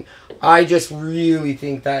 I mean, I just really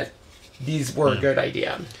think that these were a good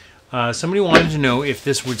idea. Somebody wanted to know if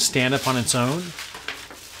this would stand up on its own.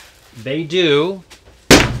 They do.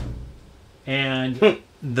 And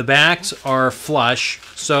the backs are flush.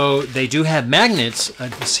 So they do have magnets,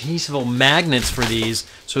 adhesive magnets for these,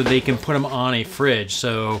 so they can put them on a fridge.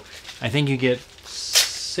 So I think you get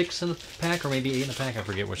 6 in the pack, or maybe 8 in the pack. I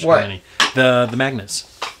forget which many. The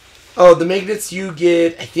magnets. Oh, the magnets you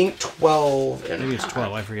get, I think 12 in Maybe it's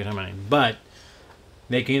 12. I forget how many. But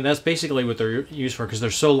they can. That's basically what they're used for, because they're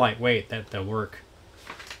so lightweight that they'll work.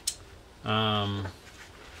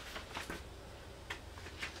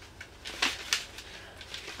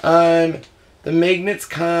 The magnets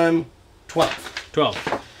come 12.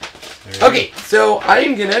 12. Okay, so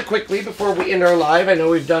I'm gonna quickly, before we end our live, I know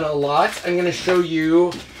we've done a lot, I'm gonna show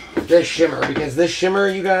you the shimmer, because this shimmer,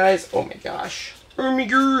 you guys, oh my gosh. Oh my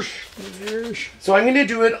gosh. So I'm gonna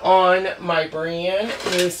do it on my brand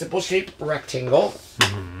new Simple Shape rectangle.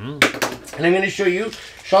 And I'm gonna show you,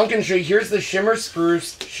 Sean can show you, here's the shimmer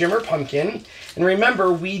spruce, shimmer pumpkin. And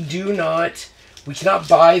remember, we cannot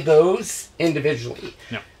buy those individually.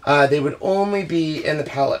 No. They would only be in the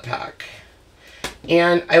palette pack.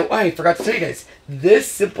 And I forgot to tell you guys, this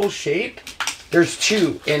Simple Shape, there's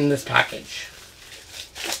 2 in this package.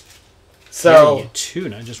 So yeah, you get 2,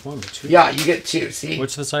 not just 1, but 2. Yeah, you get 2. See?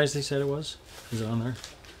 What's the size they said it was? Is it on there?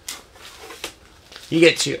 You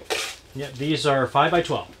get 2. Yeah, these are 5 by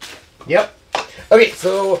 12. Yep. Okay,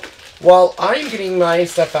 so while I'm getting my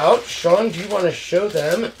stuff out, Sean, do you want to show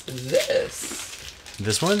them this?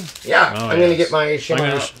 This one? Yeah, oh, I'm going to get my shimmer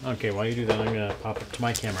out. Okay, while you do that, I'm going to pop up to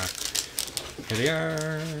my camera. Here they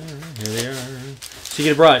are. Here they are. So you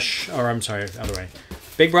get a brush, or I'm sorry, other way.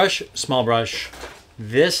 Big brush, small brush.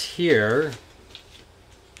 This here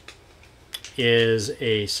is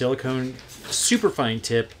a silicone super fine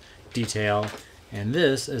tip detail, and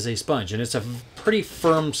this is a sponge, and it's a pretty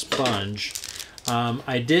firm sponge.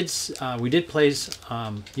 We did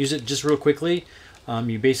use it just real quickly.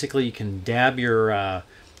 You can dab your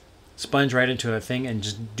sponge right into a thing and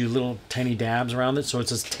just do little tiny dabs around it. So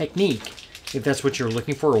it's a technique if that's what you're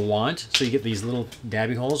looking for or want. So you get these little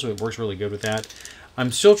dabby holes, so it works really good with that.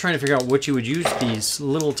 I'm still trying to figure out what you would use these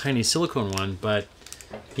little tiny silicone one, but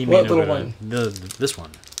he may know one? This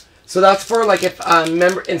one. So that's for like if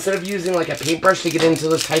remember, instead of using like a paintbrush to get into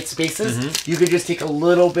those tight spaces, you could just take a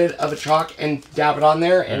little bit of a chalk and dab it on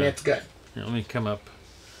there, and it's good. Here, let me come up.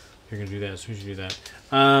 You're gonna do that as soon as you do that.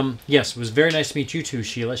 Yes, it was very nice to meet you too,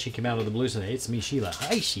 Sheila. She came out of the blue and said, "Hey, it's me, Sheila."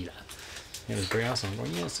 Hi, Sheila. It was very awesome. I'm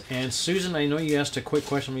going, yes. And Susan, I know you asked a quick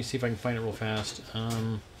question. Let me see if I can find it real fast.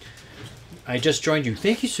 I just joined you.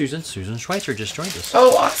 Thank you, Susan. Susan Schweitzer just joined us.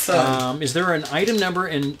 Oh, awesome. Is there an item number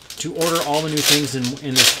to order all the new things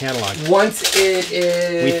in this catalog? Once it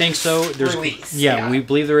is we think so. There's released. Yeah, we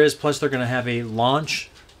believe there is. Plus, they're going to have a launch,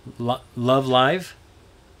 Love Live.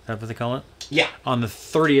 Is that what they call it? Yeah. On the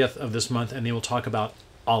 30th of this month, and they will talk about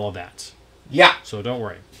all of that. Yeah. So don't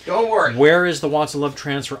worry. Don't worry. Where is the Watts of Love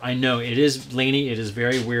transfer? I know it is laney. It is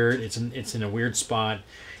very weird. It's in a weird spot.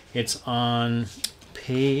 It's on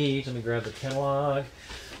page. Let me grab the catalog.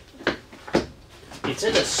 It's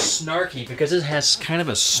in a snarky because it has kind of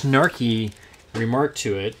a snarky remark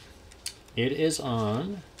to it. It is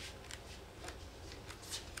on.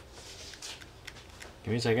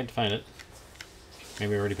 Give me a second to find it.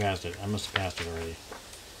 Maybe I already passed it. I must have passed it already.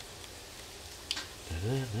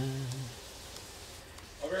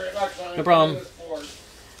 No problem.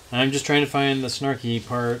 I'm just trying to find the snarky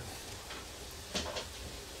part.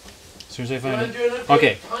 As soon as I find it.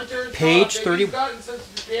 Okay. Page 30.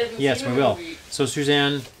 Yes, we will. So,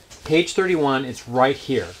 Suzanne, page 31, it's right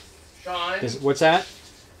here. Sean, what's that?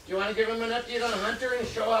 do you want to give him an update on Hunter and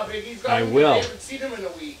show how big he's got? I will. I haven't seen him in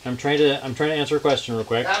a week. I'm trying to answer a question real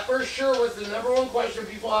quick. That for sure was the #1 question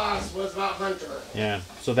people asked was about Hunter. Yeah.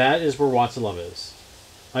 So that is where Watts of Love is.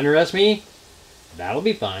 Underestimate me? That'll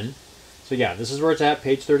be fun. So yeah, this is where it's at,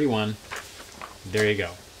 page 31. There you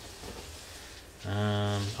go.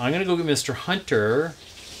 I'm gonna go get Mr. Hunter.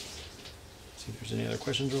 See if there's any other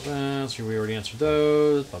questions real fast. We already answered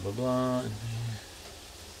those. Blah blah blah.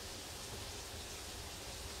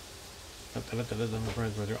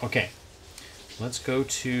 Okay. Let's go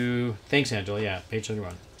to. Thanks, Angela. Yeah, page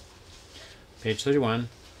 31. Page 31.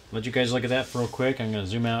 Let you guys look at that real quick. I'm gonna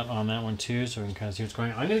zoom out on that one too, so we can kind of see what's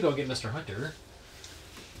going on. I'm gonna go get Mr. Hunter.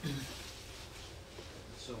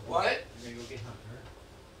 So what? I'm gonna go get Hunter.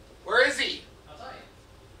 Where is he? I'll tell you.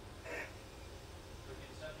 Go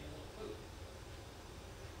get stuff and a little food.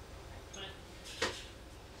 Come on.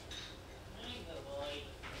 Hi, good boy.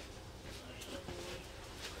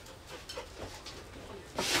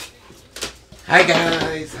 Hi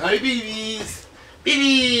guys. Hi babies.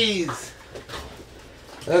 Babies.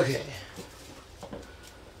 Okay.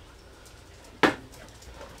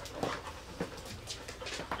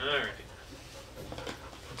 Alright.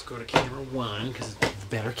 Let's go to camera 1 because it's a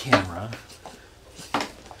better camera.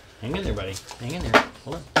 Hang in there, buddy. Hang in there.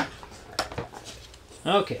 Hold on.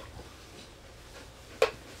 Okay.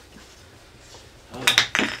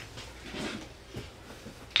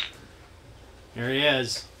 There he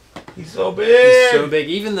is. He's so big. He's so big.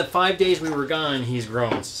 Even the 5 days we were gone, he's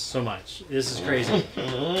grown so much. This is crazy.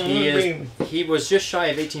 He was just shy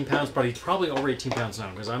of 18 pounds, but he's probably over 18 pounds now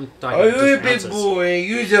because I'm talking Oh, you're a just big ounces. boy.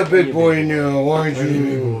 You're a big boy now, aren't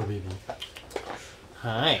you?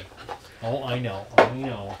 Hi. Oh, I know. I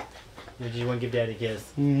know. Did you want to give Daddy a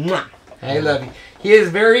kiss? Mwah. I love you. He is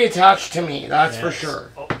very attached to me, that's for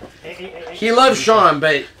sure. Oh. Hey. He loves Sean,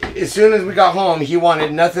 but as soon as we got home, he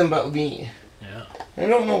wanted nothing but me. Yeah. I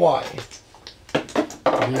don't know why.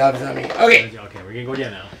 He loves me. Okay. Okay, we're going to go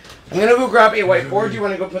down now. I'm going to go grab a whiteboard. Do you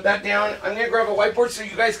want to go put that down? I'm going to grab a whiteboard so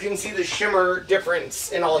you guys can see the shimmer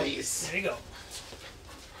difference in all of these. There you go.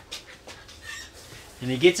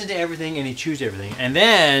 And he gets into everything and he chews everything. And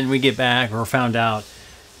then we get back or found out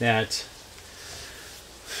that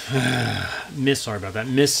Miss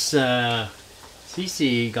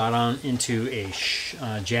Cece got on into a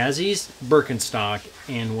Jazzy's Birkenstock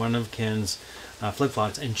and one of Ken's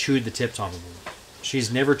flip-flops and chewed the tips off of them.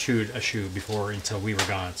 She's never chewed a shoe before until we were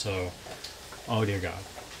gone, so oh dear God.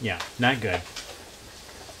 Yeah, not good.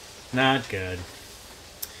 Not good.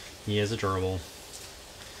 He is adorable.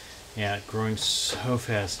 Yeah, growing so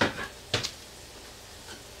fast.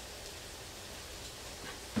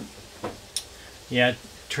 Yeah,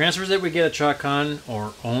 transfers that we get at ChalkCon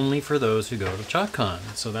are only for those who go to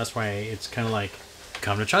ChalkCon. So that's why it's kind of like,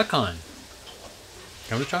 come to ChalkCon.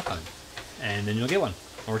 Come to ChalkCon. And then you'll get one.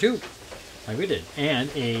 Or two. Like we did. And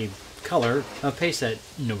a color of paste that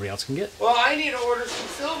nobody else can get. Well, I need to order some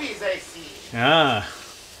Sylvies, I see. Ah.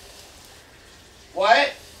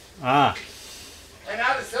 What? Ah. I'm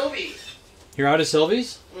out of Sylvies. You're out of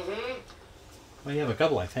Sylvie's? Mm-hmm. Well, you have a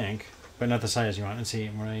couple, I think. But not the size you want. Let's see.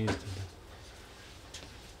 What I used.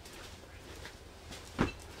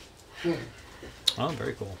 Oh,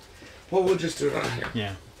 very cool. Well, we'll just do it on here.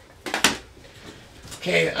 Yeah.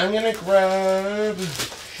 Okay, I'm gonna grab...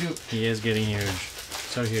 Shoot. He is getting huge.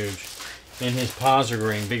 So huge. And his paws are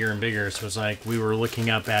growing bigger and bigger, so it's like we were looking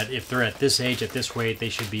up at, if they're at this age, at this weight, they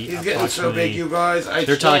should be He's getting so big, you guys.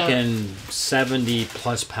 They're talking 70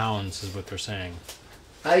 plus pounds is what they're saying.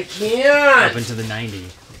 I can't. Up into the 90.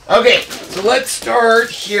 Okay, so let's start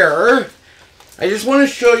here. I just want to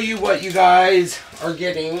show you what you guys are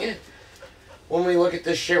getting when we look at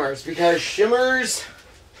the shimmers. Because shimmers,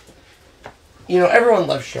 you know, everyone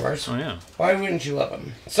loves shimmers. Oh, yeah. Why wouldn't you love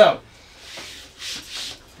them? So,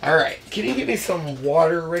 alright. Can you get me some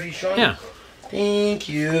water ready, Sean? Yeah. Thank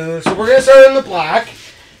you. So we're going to start in the black.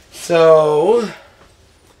 So,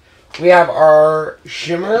 we have our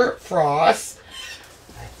shimmer frost.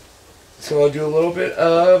 So I'll do a little bit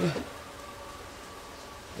of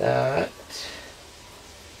that.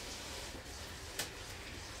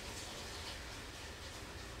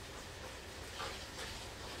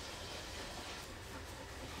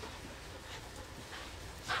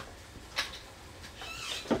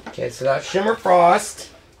 Okay, so that's shimmer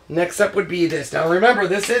frost. Next up would be this. Now remember,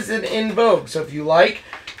 this isn't in vogue, so if you like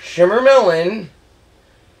shimmer melon,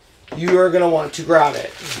 you are going to want to grab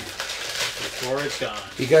it. Before it's gone.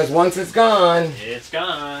 Because once it's gone, It's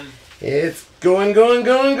gone. it's going.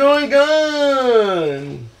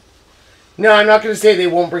 No, I'm not going to say they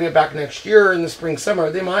won't bring it back next year in the spring,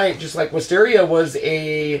 summer. They might, just like Wisteria was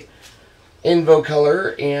a in vogue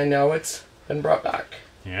color, and now it's been brought back.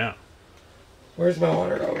 Yeah. Where's my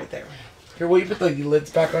water? Oh, right there. Here, will you put the lids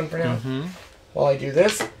back on for now? Mm-hmm. While I do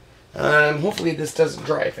this. Hopefully this doesn't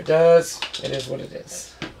dry. If it does, it is what it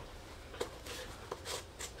is.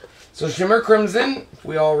 So Shimmer Crimson, if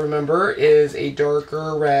we all remember, is a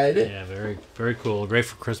darker red. Yeah, very, very cool. Great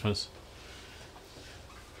for Christmas.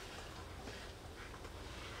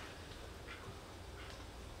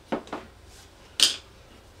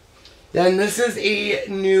 Then this is a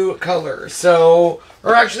new color. So,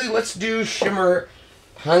 or actually, let's do Shimmer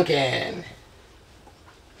Pumpkin.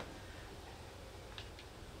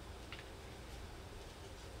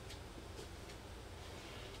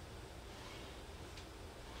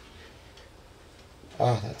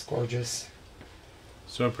 Oh, that's gorgeous.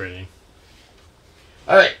 So pretty.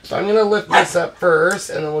 Alright, so I'm going to lift this up first,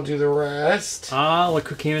 and then we'll do the rest. Ah, look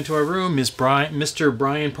who came into our room. Mr.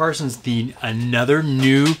 Brian Parsons, another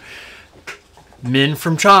new Min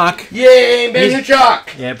from Chalk. Yay, Min from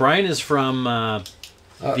Chalk! Yeah, Brian is from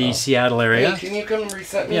the Seattle area. Hey, can you come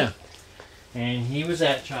reset me? Yeah. And he was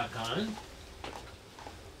at ChalkCon.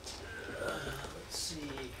 Let's see.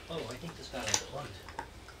 Oh, I think this got unplugged.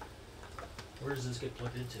 Where does this get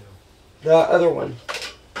plugged into? The other one.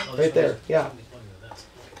 Oh, right there. Yeah.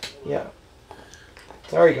 Yeah.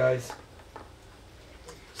 Sorry, guys.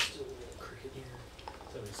 Still a little crooked here.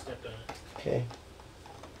 Somebody stepped on it. Okay.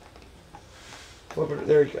 Flip it.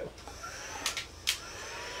 There you go.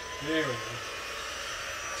 There we go.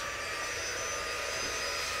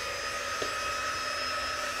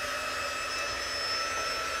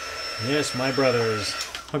 Yes, my brothers.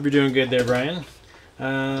 Hope you're doing good there, Brian.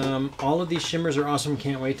 All of these shimmers are awesome.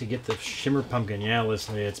 Can't wait to get the shimmer pumpkin. Yeah,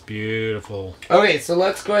 Leslie, it's beautiful. Okay, so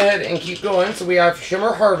let's go ahead and keep going. So we have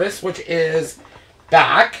Shimmer Harvest, which is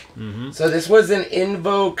back. Mm-hmm. So this was an in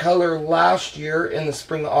vogue color last year in the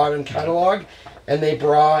spring autumn catalog, and they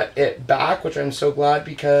brought it back, which I'm so glad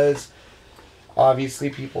because obviously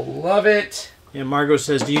people love it. Yeah, Margot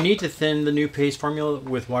says, do you need to thin the new paste formula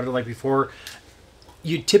with water like before?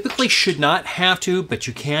 You typically should not have to, but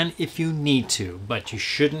you can if you need to, but you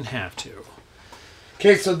shouldn't have to.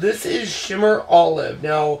 Okay, so this is Shimmer Olive.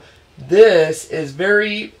 Now, this is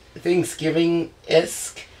very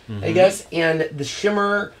Thanksgiving-esque, I guess, and the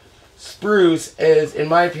Shimmer Spruce is, in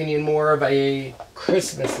my opinion, more of a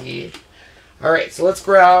Christmassy. All right, so let's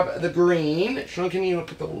grab the green. Sean, can you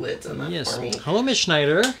put the lids on that for me? Hello, Miss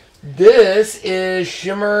Schneider. This is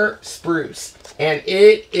Shimmer Spruce, and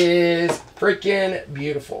it is freaking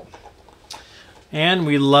beautiful. And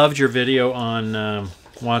we loved your video on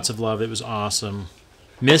Watts of Love. It was awesome.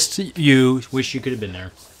 Missed you. Wish you could have been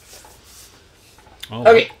there. Oh,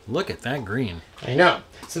 okay. Look at that green. I know.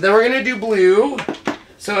 So then we're going to do blue.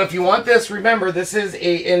 So if you want this, remember, this is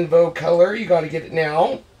a in vogue color. You got to get it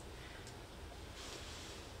now.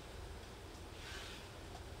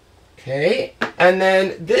 Okay. And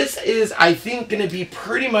then this is, I think, going to be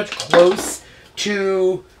pretty much close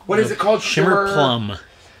to, what is it called? Shimmer Plum.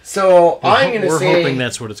 So I'm going to say... We're hoping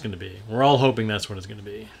that's what it's going to be. We're all hoping that's what it's going to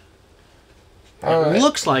be. It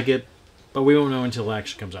looks like it, but we won't know until it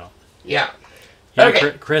actually comes out. Yeah. Yeah,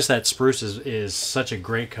 okay. Chris, that spruce is such a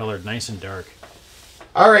great color, nice and dark.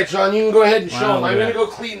 All right, Sean, you can go ahead and show them. I'm going to that. go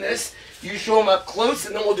clean this. You show them up close,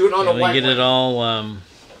 and then we'll do it on a white Let me get one. it all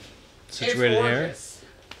situated here. It's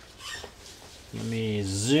Let me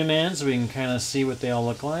zoom in so we can kind of see what they all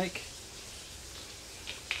look like.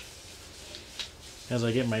 As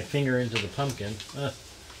I get my finger into the pumpkin. I'm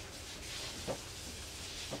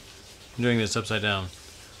doing this upside down.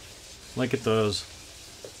 Look at those.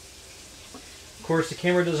 Of course, the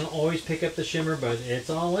camera doesn't always pick up the shimmer, but it's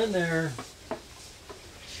all in there.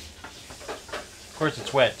 Of course,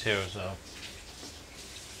 it's wet too, so.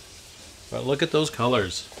 But look at those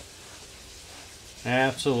colors.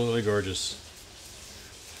 Absolutely gorgeous.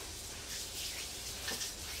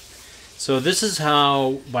 So this is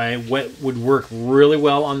how my wet would work really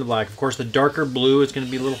well on the black. Of course, the darker blue is going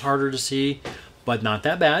to be a little harder to see, but not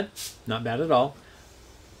that bad. Not bad at all.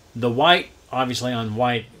 The white, obviously on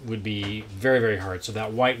white, would be very, very hard. So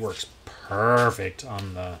that white works perfect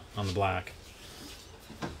on the black.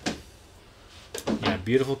 Yeah,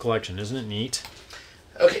 beautiful collection. Isn't it neat?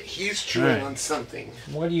 Okay, he's chewing on something.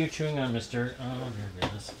 What are you chewing on, mister? Oh, dear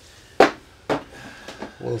goodness.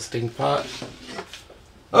 Little stink pot.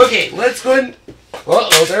 Okay, let's go ahead.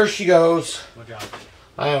 Uh-oh, there she goes. What job?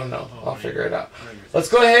 I don't know. I'll figure it out. Let's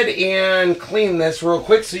go ahead and clean this real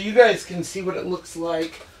quick so you guys can see what it looks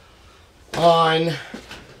like on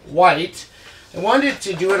white. I wanted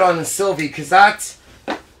to do it on Sylvie because that's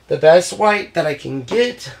the best white that I can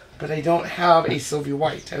get, but I don't have a Sylvie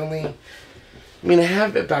white. I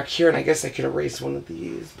have it back here, and I guess I could erase one of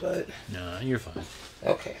these, but... No, you're fine.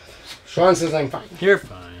 Okay. Sean says I'm fine. You're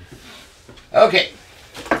fine. Okay.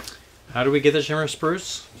 How do we get the Shimmer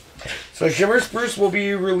Spruce? So Shimmer Spruce will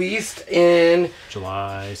be released in...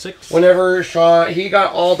 July 6th. Whenever Sean... He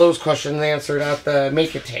got all those questions answered at the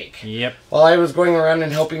Make It Take. Yep. While I was going around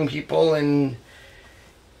and helping people and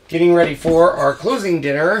getting ready for our closing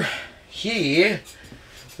dinner, he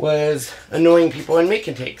was annoying people in Make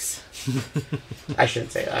It Takes. I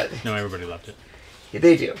shouldn't say that. No, everybody loved it.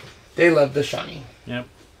 They do. They love the shiny. Yep.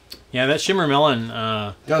 Yeah, that Shimmer Melon...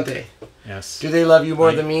 Don't they? Yes. Do they love you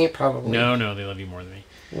more than me? Probably. No, they love you more than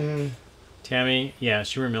me. Tammy, yeah,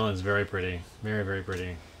 Shimmer Melon is very pretty. Very, very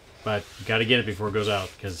pretty. But you got to get it before it goes out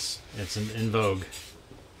because it's in vogue.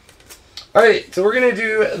 Alright, so we're going to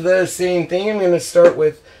do the same thing. I'm going to start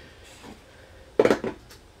with...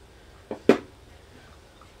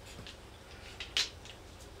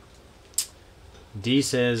 D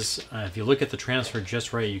says, if you look at the transfer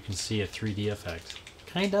just right, you can see a 3D effect.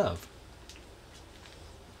 Kind of.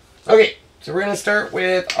 Okay, so we're going to start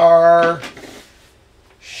with our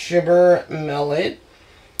Shimmer Melon.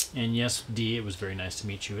 And yes, D, it was very nice to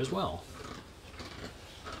meet you as well.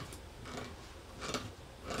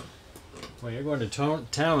 Well, you're going to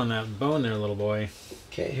town on that bone there, little boy.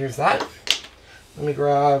 Okay, here's that. Let me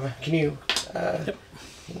grab... Can you... Yep.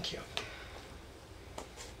 Thank you.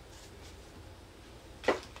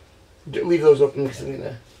 Leave those open because I'm going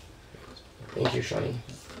to... Thank you, Shawnee.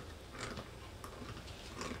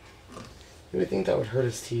 You would think that would hurt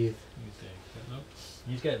his teeth. You think? But nope.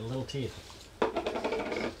 He's got little teeth.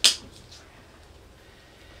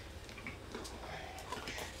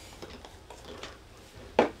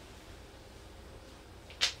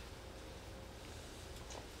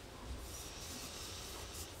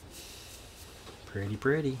 Pretty,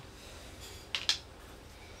 pretty.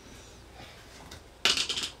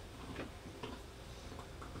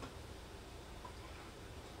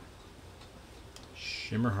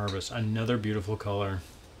 Shimmer Harvest, another beautiful color.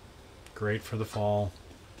 Great for the fall,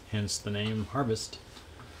 hence the name Harvest.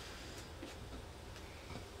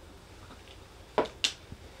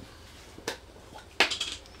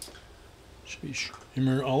 Should be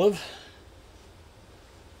Shimmer Olive.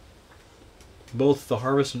 Both the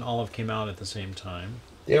Harvest and Olive came out at the same time.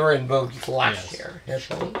 They were in vogue last year. Yes,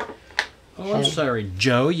 Shawnee. Oh, I'm sorry,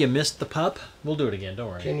 Joe. You missed the pup. We'll do it again. Don't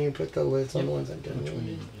worry. Can you put the lids on the ones I've done? Which one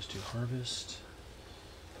did you just do? Harvest.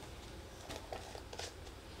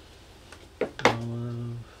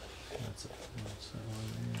 Olive. That's it. That's that one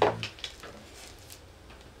there.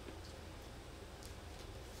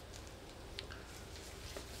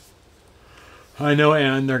 I know,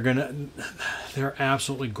 Anne. They're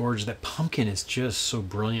absolutely gorgeous. That pumpkin is just so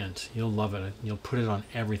brilliant. You'll love it. You'll put it on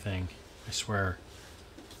everything. I swear.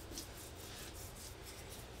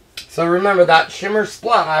 So remember that Shimmer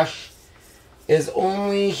Splash is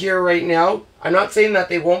only here right now. I'm not saying that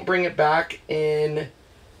they won't bring it back in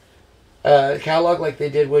catalog like they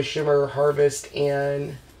did with Shimmer Harvest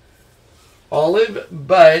and Olive,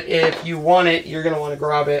 but if you want it, you're going to want to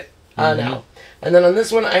grab it now. And then on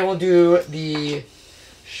this one, I will do the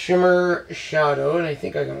Shimmer Shadow, and I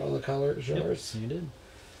think I got all the color shimmers. Yep, you did.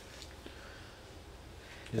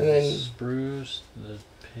 And then spruce, the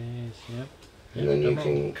paste, yep. And then you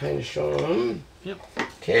can kind of show them. Yep.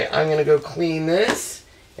 Okay, I'm going to go clean this,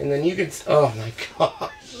 and then you can... Oh my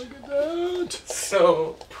gosh. Look at that.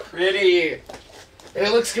 So pretty. And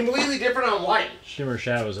it looks completely different on white. Shimmer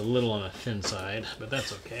Shadow is a little on the thin side, but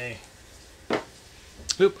that's okay.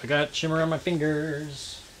 Oop, I got shimmer on my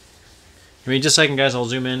fingers. Give me just a second, guys. I'll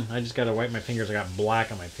zoom in. I just got to wipe my fingers. I got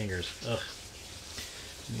black on my fingers. Ugh.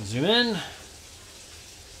 Zoom in.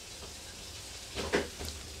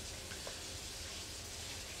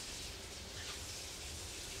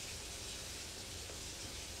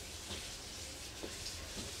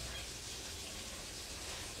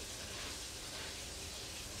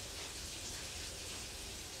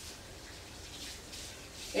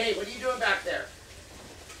 Hey, what are you doing back there?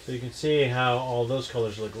 So you can see how all those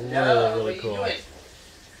colors look really, really cool. What are you doing?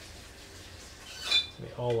 They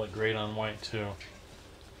all look great on white, too.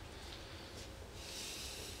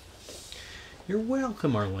 You're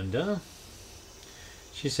welcome, Arlinda.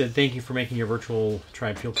 She said, thank you for making your virtual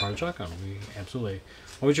tribe feel part of ChalkCon. We absolutely.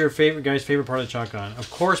 What was your favorite part of ChalkCon? Of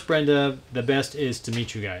course, Brenda, the best is to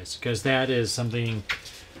meet you guys, because that is something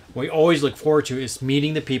we always look forward to, is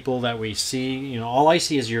meeting the people that we see. You know, all I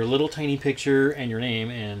see is your little tiny picture and your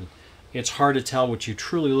name, and it's hard to tell what you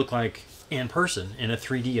truly look like in person in a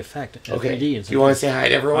 3D effect. Okay. 3D you want to say hi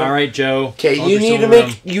to everyone? All right, Joe. Okay, you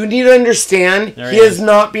need to understand, he is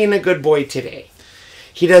not being a good boy today.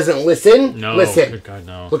 He doesn't listen. No. Listen. Good God,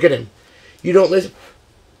 no. Look at him. You don't listen.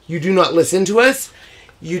 You do not listen to us.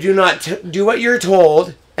 You do not do what you're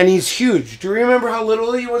told. And he's huge. Do you remember how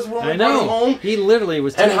little he was when we brought him home? He literally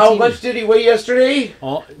was. And how much did he weigh yesterday?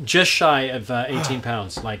 Just shy of 18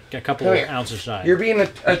 pounds, like a couple of ounces shy. You're being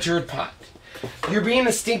a turd pot. You're being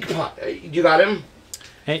a stink pot. You got him?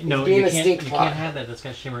 Hey, no, you can't have that. That's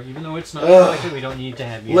got shimmer. Even though it's not reflected, we don't need to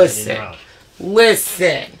have you in your mouth.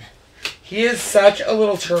 Listen. He is such a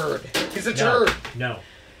little turd. He's a turd. No.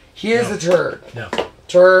 He is a turd. No.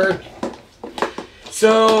 Turd.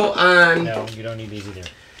 So, no, you don't need these either.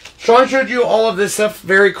 Sean showed you all of this stuff.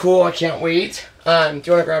 Very cool. I can't wait. Do you want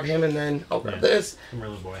to grab him and then I'll grab this? Come here,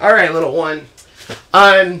 little boy. All right, little one.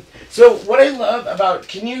 So what I love about...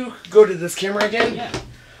 Can you go to this camera again? Yeah.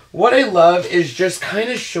 What I love is just kind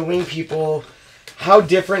of showing people how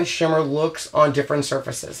different shimmer looks on different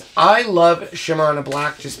surfaces. I love shimmer on a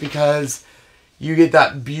black just because you get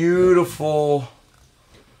that beautiful...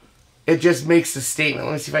 It just makes a statement.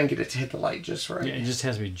 Let me see if I can get it to hit the light just right. Yeah, it just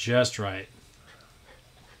has to be just right.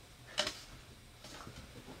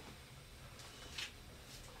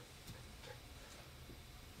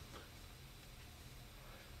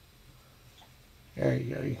 There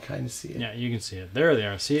you go. You kind of see it. Yeah, you can see it. There they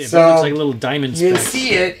are. See it? So, it looks like little diamond specks. You can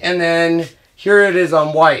see it, and then here it is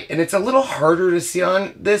on white. And it's a little harder to see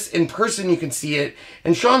on this. In person, you can see it.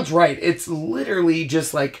 And Sean's right. It's literally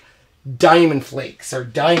just like diamond flakes or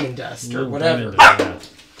diamond dust or whatever.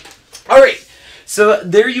 All right. So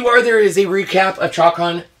there you are. There is a recap of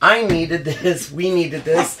ChalkCon. I needed this. We needed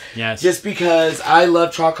this. Yes. Just because I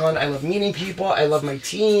love ChalkCon. I love meeting people. I love my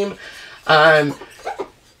team.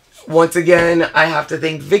 Once again, I have to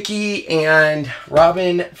thank Vicky and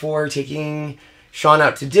Robin for taking Sean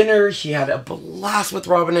out to dinner. He had a blast with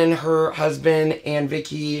Robin and her husband and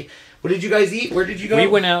Vicky. What did you guys eat? Where did you go? We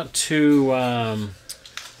went out to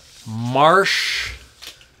Marsh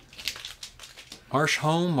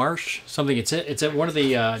something. It's at one of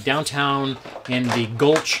the downtown in the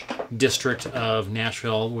Gulch district of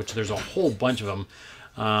Nashville, which there's a whole bunch of them.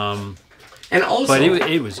 And also, but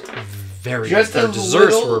it was very just good. The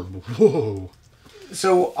desserts were whoa.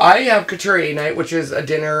 So I have Couture night, which is a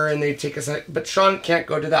dinner, and they take us. But Sean can't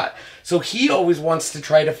go to that, so he always wants to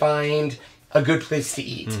try to find a good place to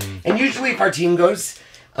eat. And usually, if our team goes,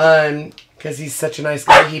 because he's such a nice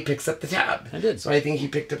guy, he picks up the tab. I did. So I think he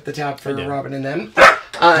picked up the tab for Robin and them.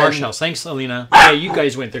 Marsh House. Thanks, Alina. Yeah, you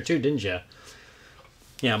guys went there too, didn't you?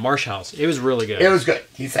 Yeah, Marsh House. It was really good. It was good,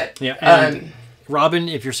 he said. Yeah, and Robin,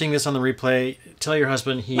 if you're seeing this on the replay, tell your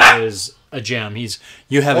husband he is a gem. You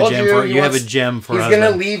have a gem for He's husband.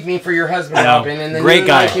 gonna leave me for your husband, Robin, and then great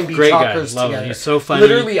guy. I can be Great guy. talkers Love together. him. He's so funny.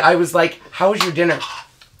 Literally, I was like, "How was your dinner?"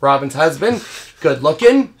 Robin's husband, good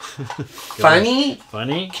looking, funny,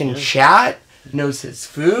 can chat, knows his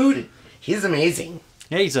food. He's amazing.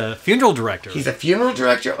 Yeah, he's a funeral director. He's a funeral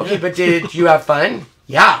director. Okay, but did you have fun?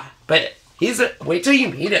 Yeah, but wait till you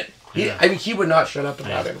meet him. I mean, he would not shut up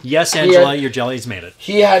about him. Yes, Angela, your jelly's made it.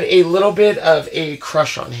 He had a little bit of a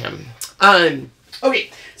crush on him. Okay,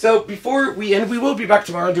 so before we end, we will be back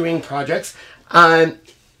tomorrow doing projects.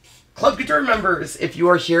 Club Couture members, if you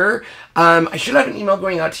are here, I should have an email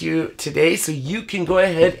going out to you today, so you can go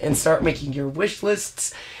ahead and start making your wish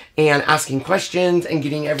lists and asking questions and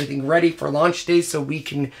getting everything ready for launch day so we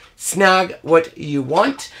can snag what you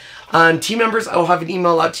want. Team members, I'll have an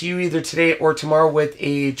email out to you either today or tomorrow with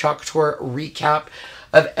a Chalk Couture recap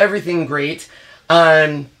of everything great.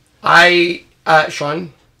 Sean. Yes.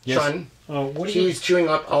 Sean. Oh, what are he's chewing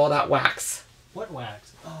up all that wax. What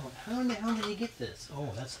wax? Oh, how in the hell did he get this? Oh,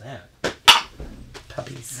 that's that.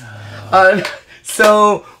 puppies.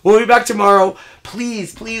 So we'll be back tomorrow.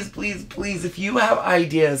 Please, please, please, please, if you have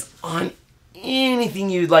ideas on anything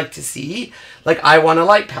you'd like to see, like I want a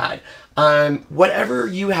light pad, whatever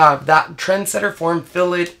you have, that trendsetter form,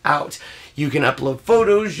 fill it out. You can upload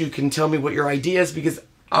photos. You can tell me what your idea is, because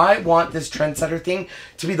I want this trendsetter thing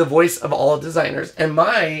to be the voice of all designers. And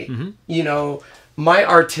my, you know, my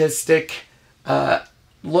artistic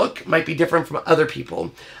look might be different from other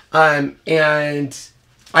people. And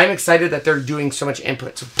I'm excited that they're doing so much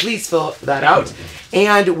input. So please fill that out.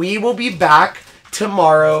 And we will be back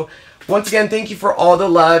tomorrow. Once again, thank you for all the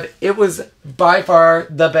love. It was by far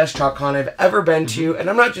the best ChalkCon I've ever been to. And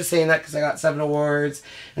I'm not just saying that because I got 7 awards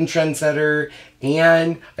and Trendsetter,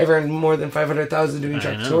 and I've earned more than $500,000 doing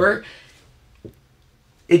Chalk Tour.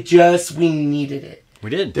 It just, we needed it. We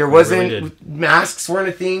did. There wasn't, masks weren't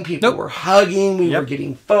a thing. People were hugging. We were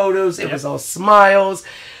getting photos. It was all smiles.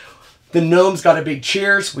 The gnomes got a big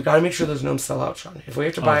cheer, so we got to make sure those gnomes sell out, Sean. If we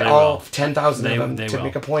have to buy all 10,000 of them to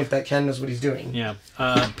make a point that Ken knows what he's doing. Yeah.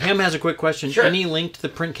 Pam has a quick question. Sure. Any link to the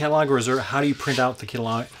print catalog, or is there, how do you print out the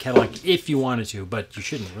catalog if you wanted to, but you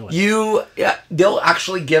shouldn't really? They'll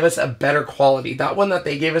actually give us a better quality. That one that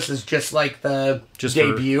they gave us is just like the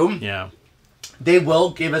debut. Yeah. They will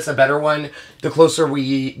give us a better one the closer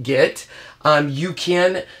we get. You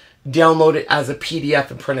can download it as a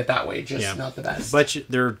PDF and print it that way. Just not the best. But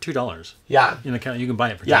they're $2. Yeah. In the you can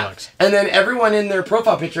buy it for $2. And then everyone in their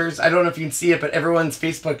profile pictures, I don't know if you can see it, but everyone's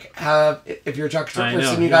Facebook have, if you're a Chalk Tour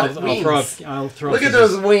person, you got wings. I'll throw Look at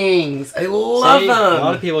those wings. I love them. A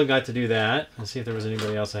lot of people got to do that. Let's see if there was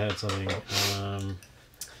anybody else that had something.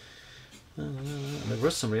 There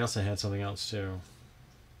was somebody else that had something else too.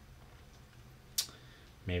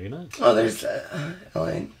 Maybe not. Oh, there's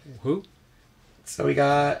Elaine. Who? So we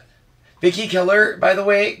got Vicky Keller, by the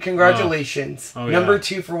way. Congratulations. Oh, yeah. Number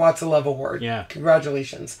 2 for Watts of Love Award. Yeah.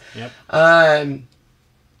 Congratulations. Yep. I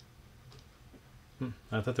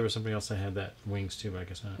thought there was somebody else that had that wings too, but I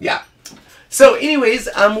guess not. Yeah. So anyways,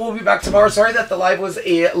 we'll be back tomorrow. Sorry that the live was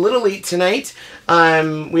a little late tonight.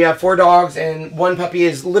 We have 4 dogs and 1 puppy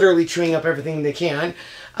is literally chewing up everything they can.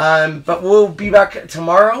 But we'll be back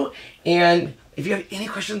tomorrow. And if you have any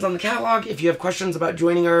questions on the catalog, if you have questions about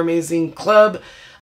joining our amazing club,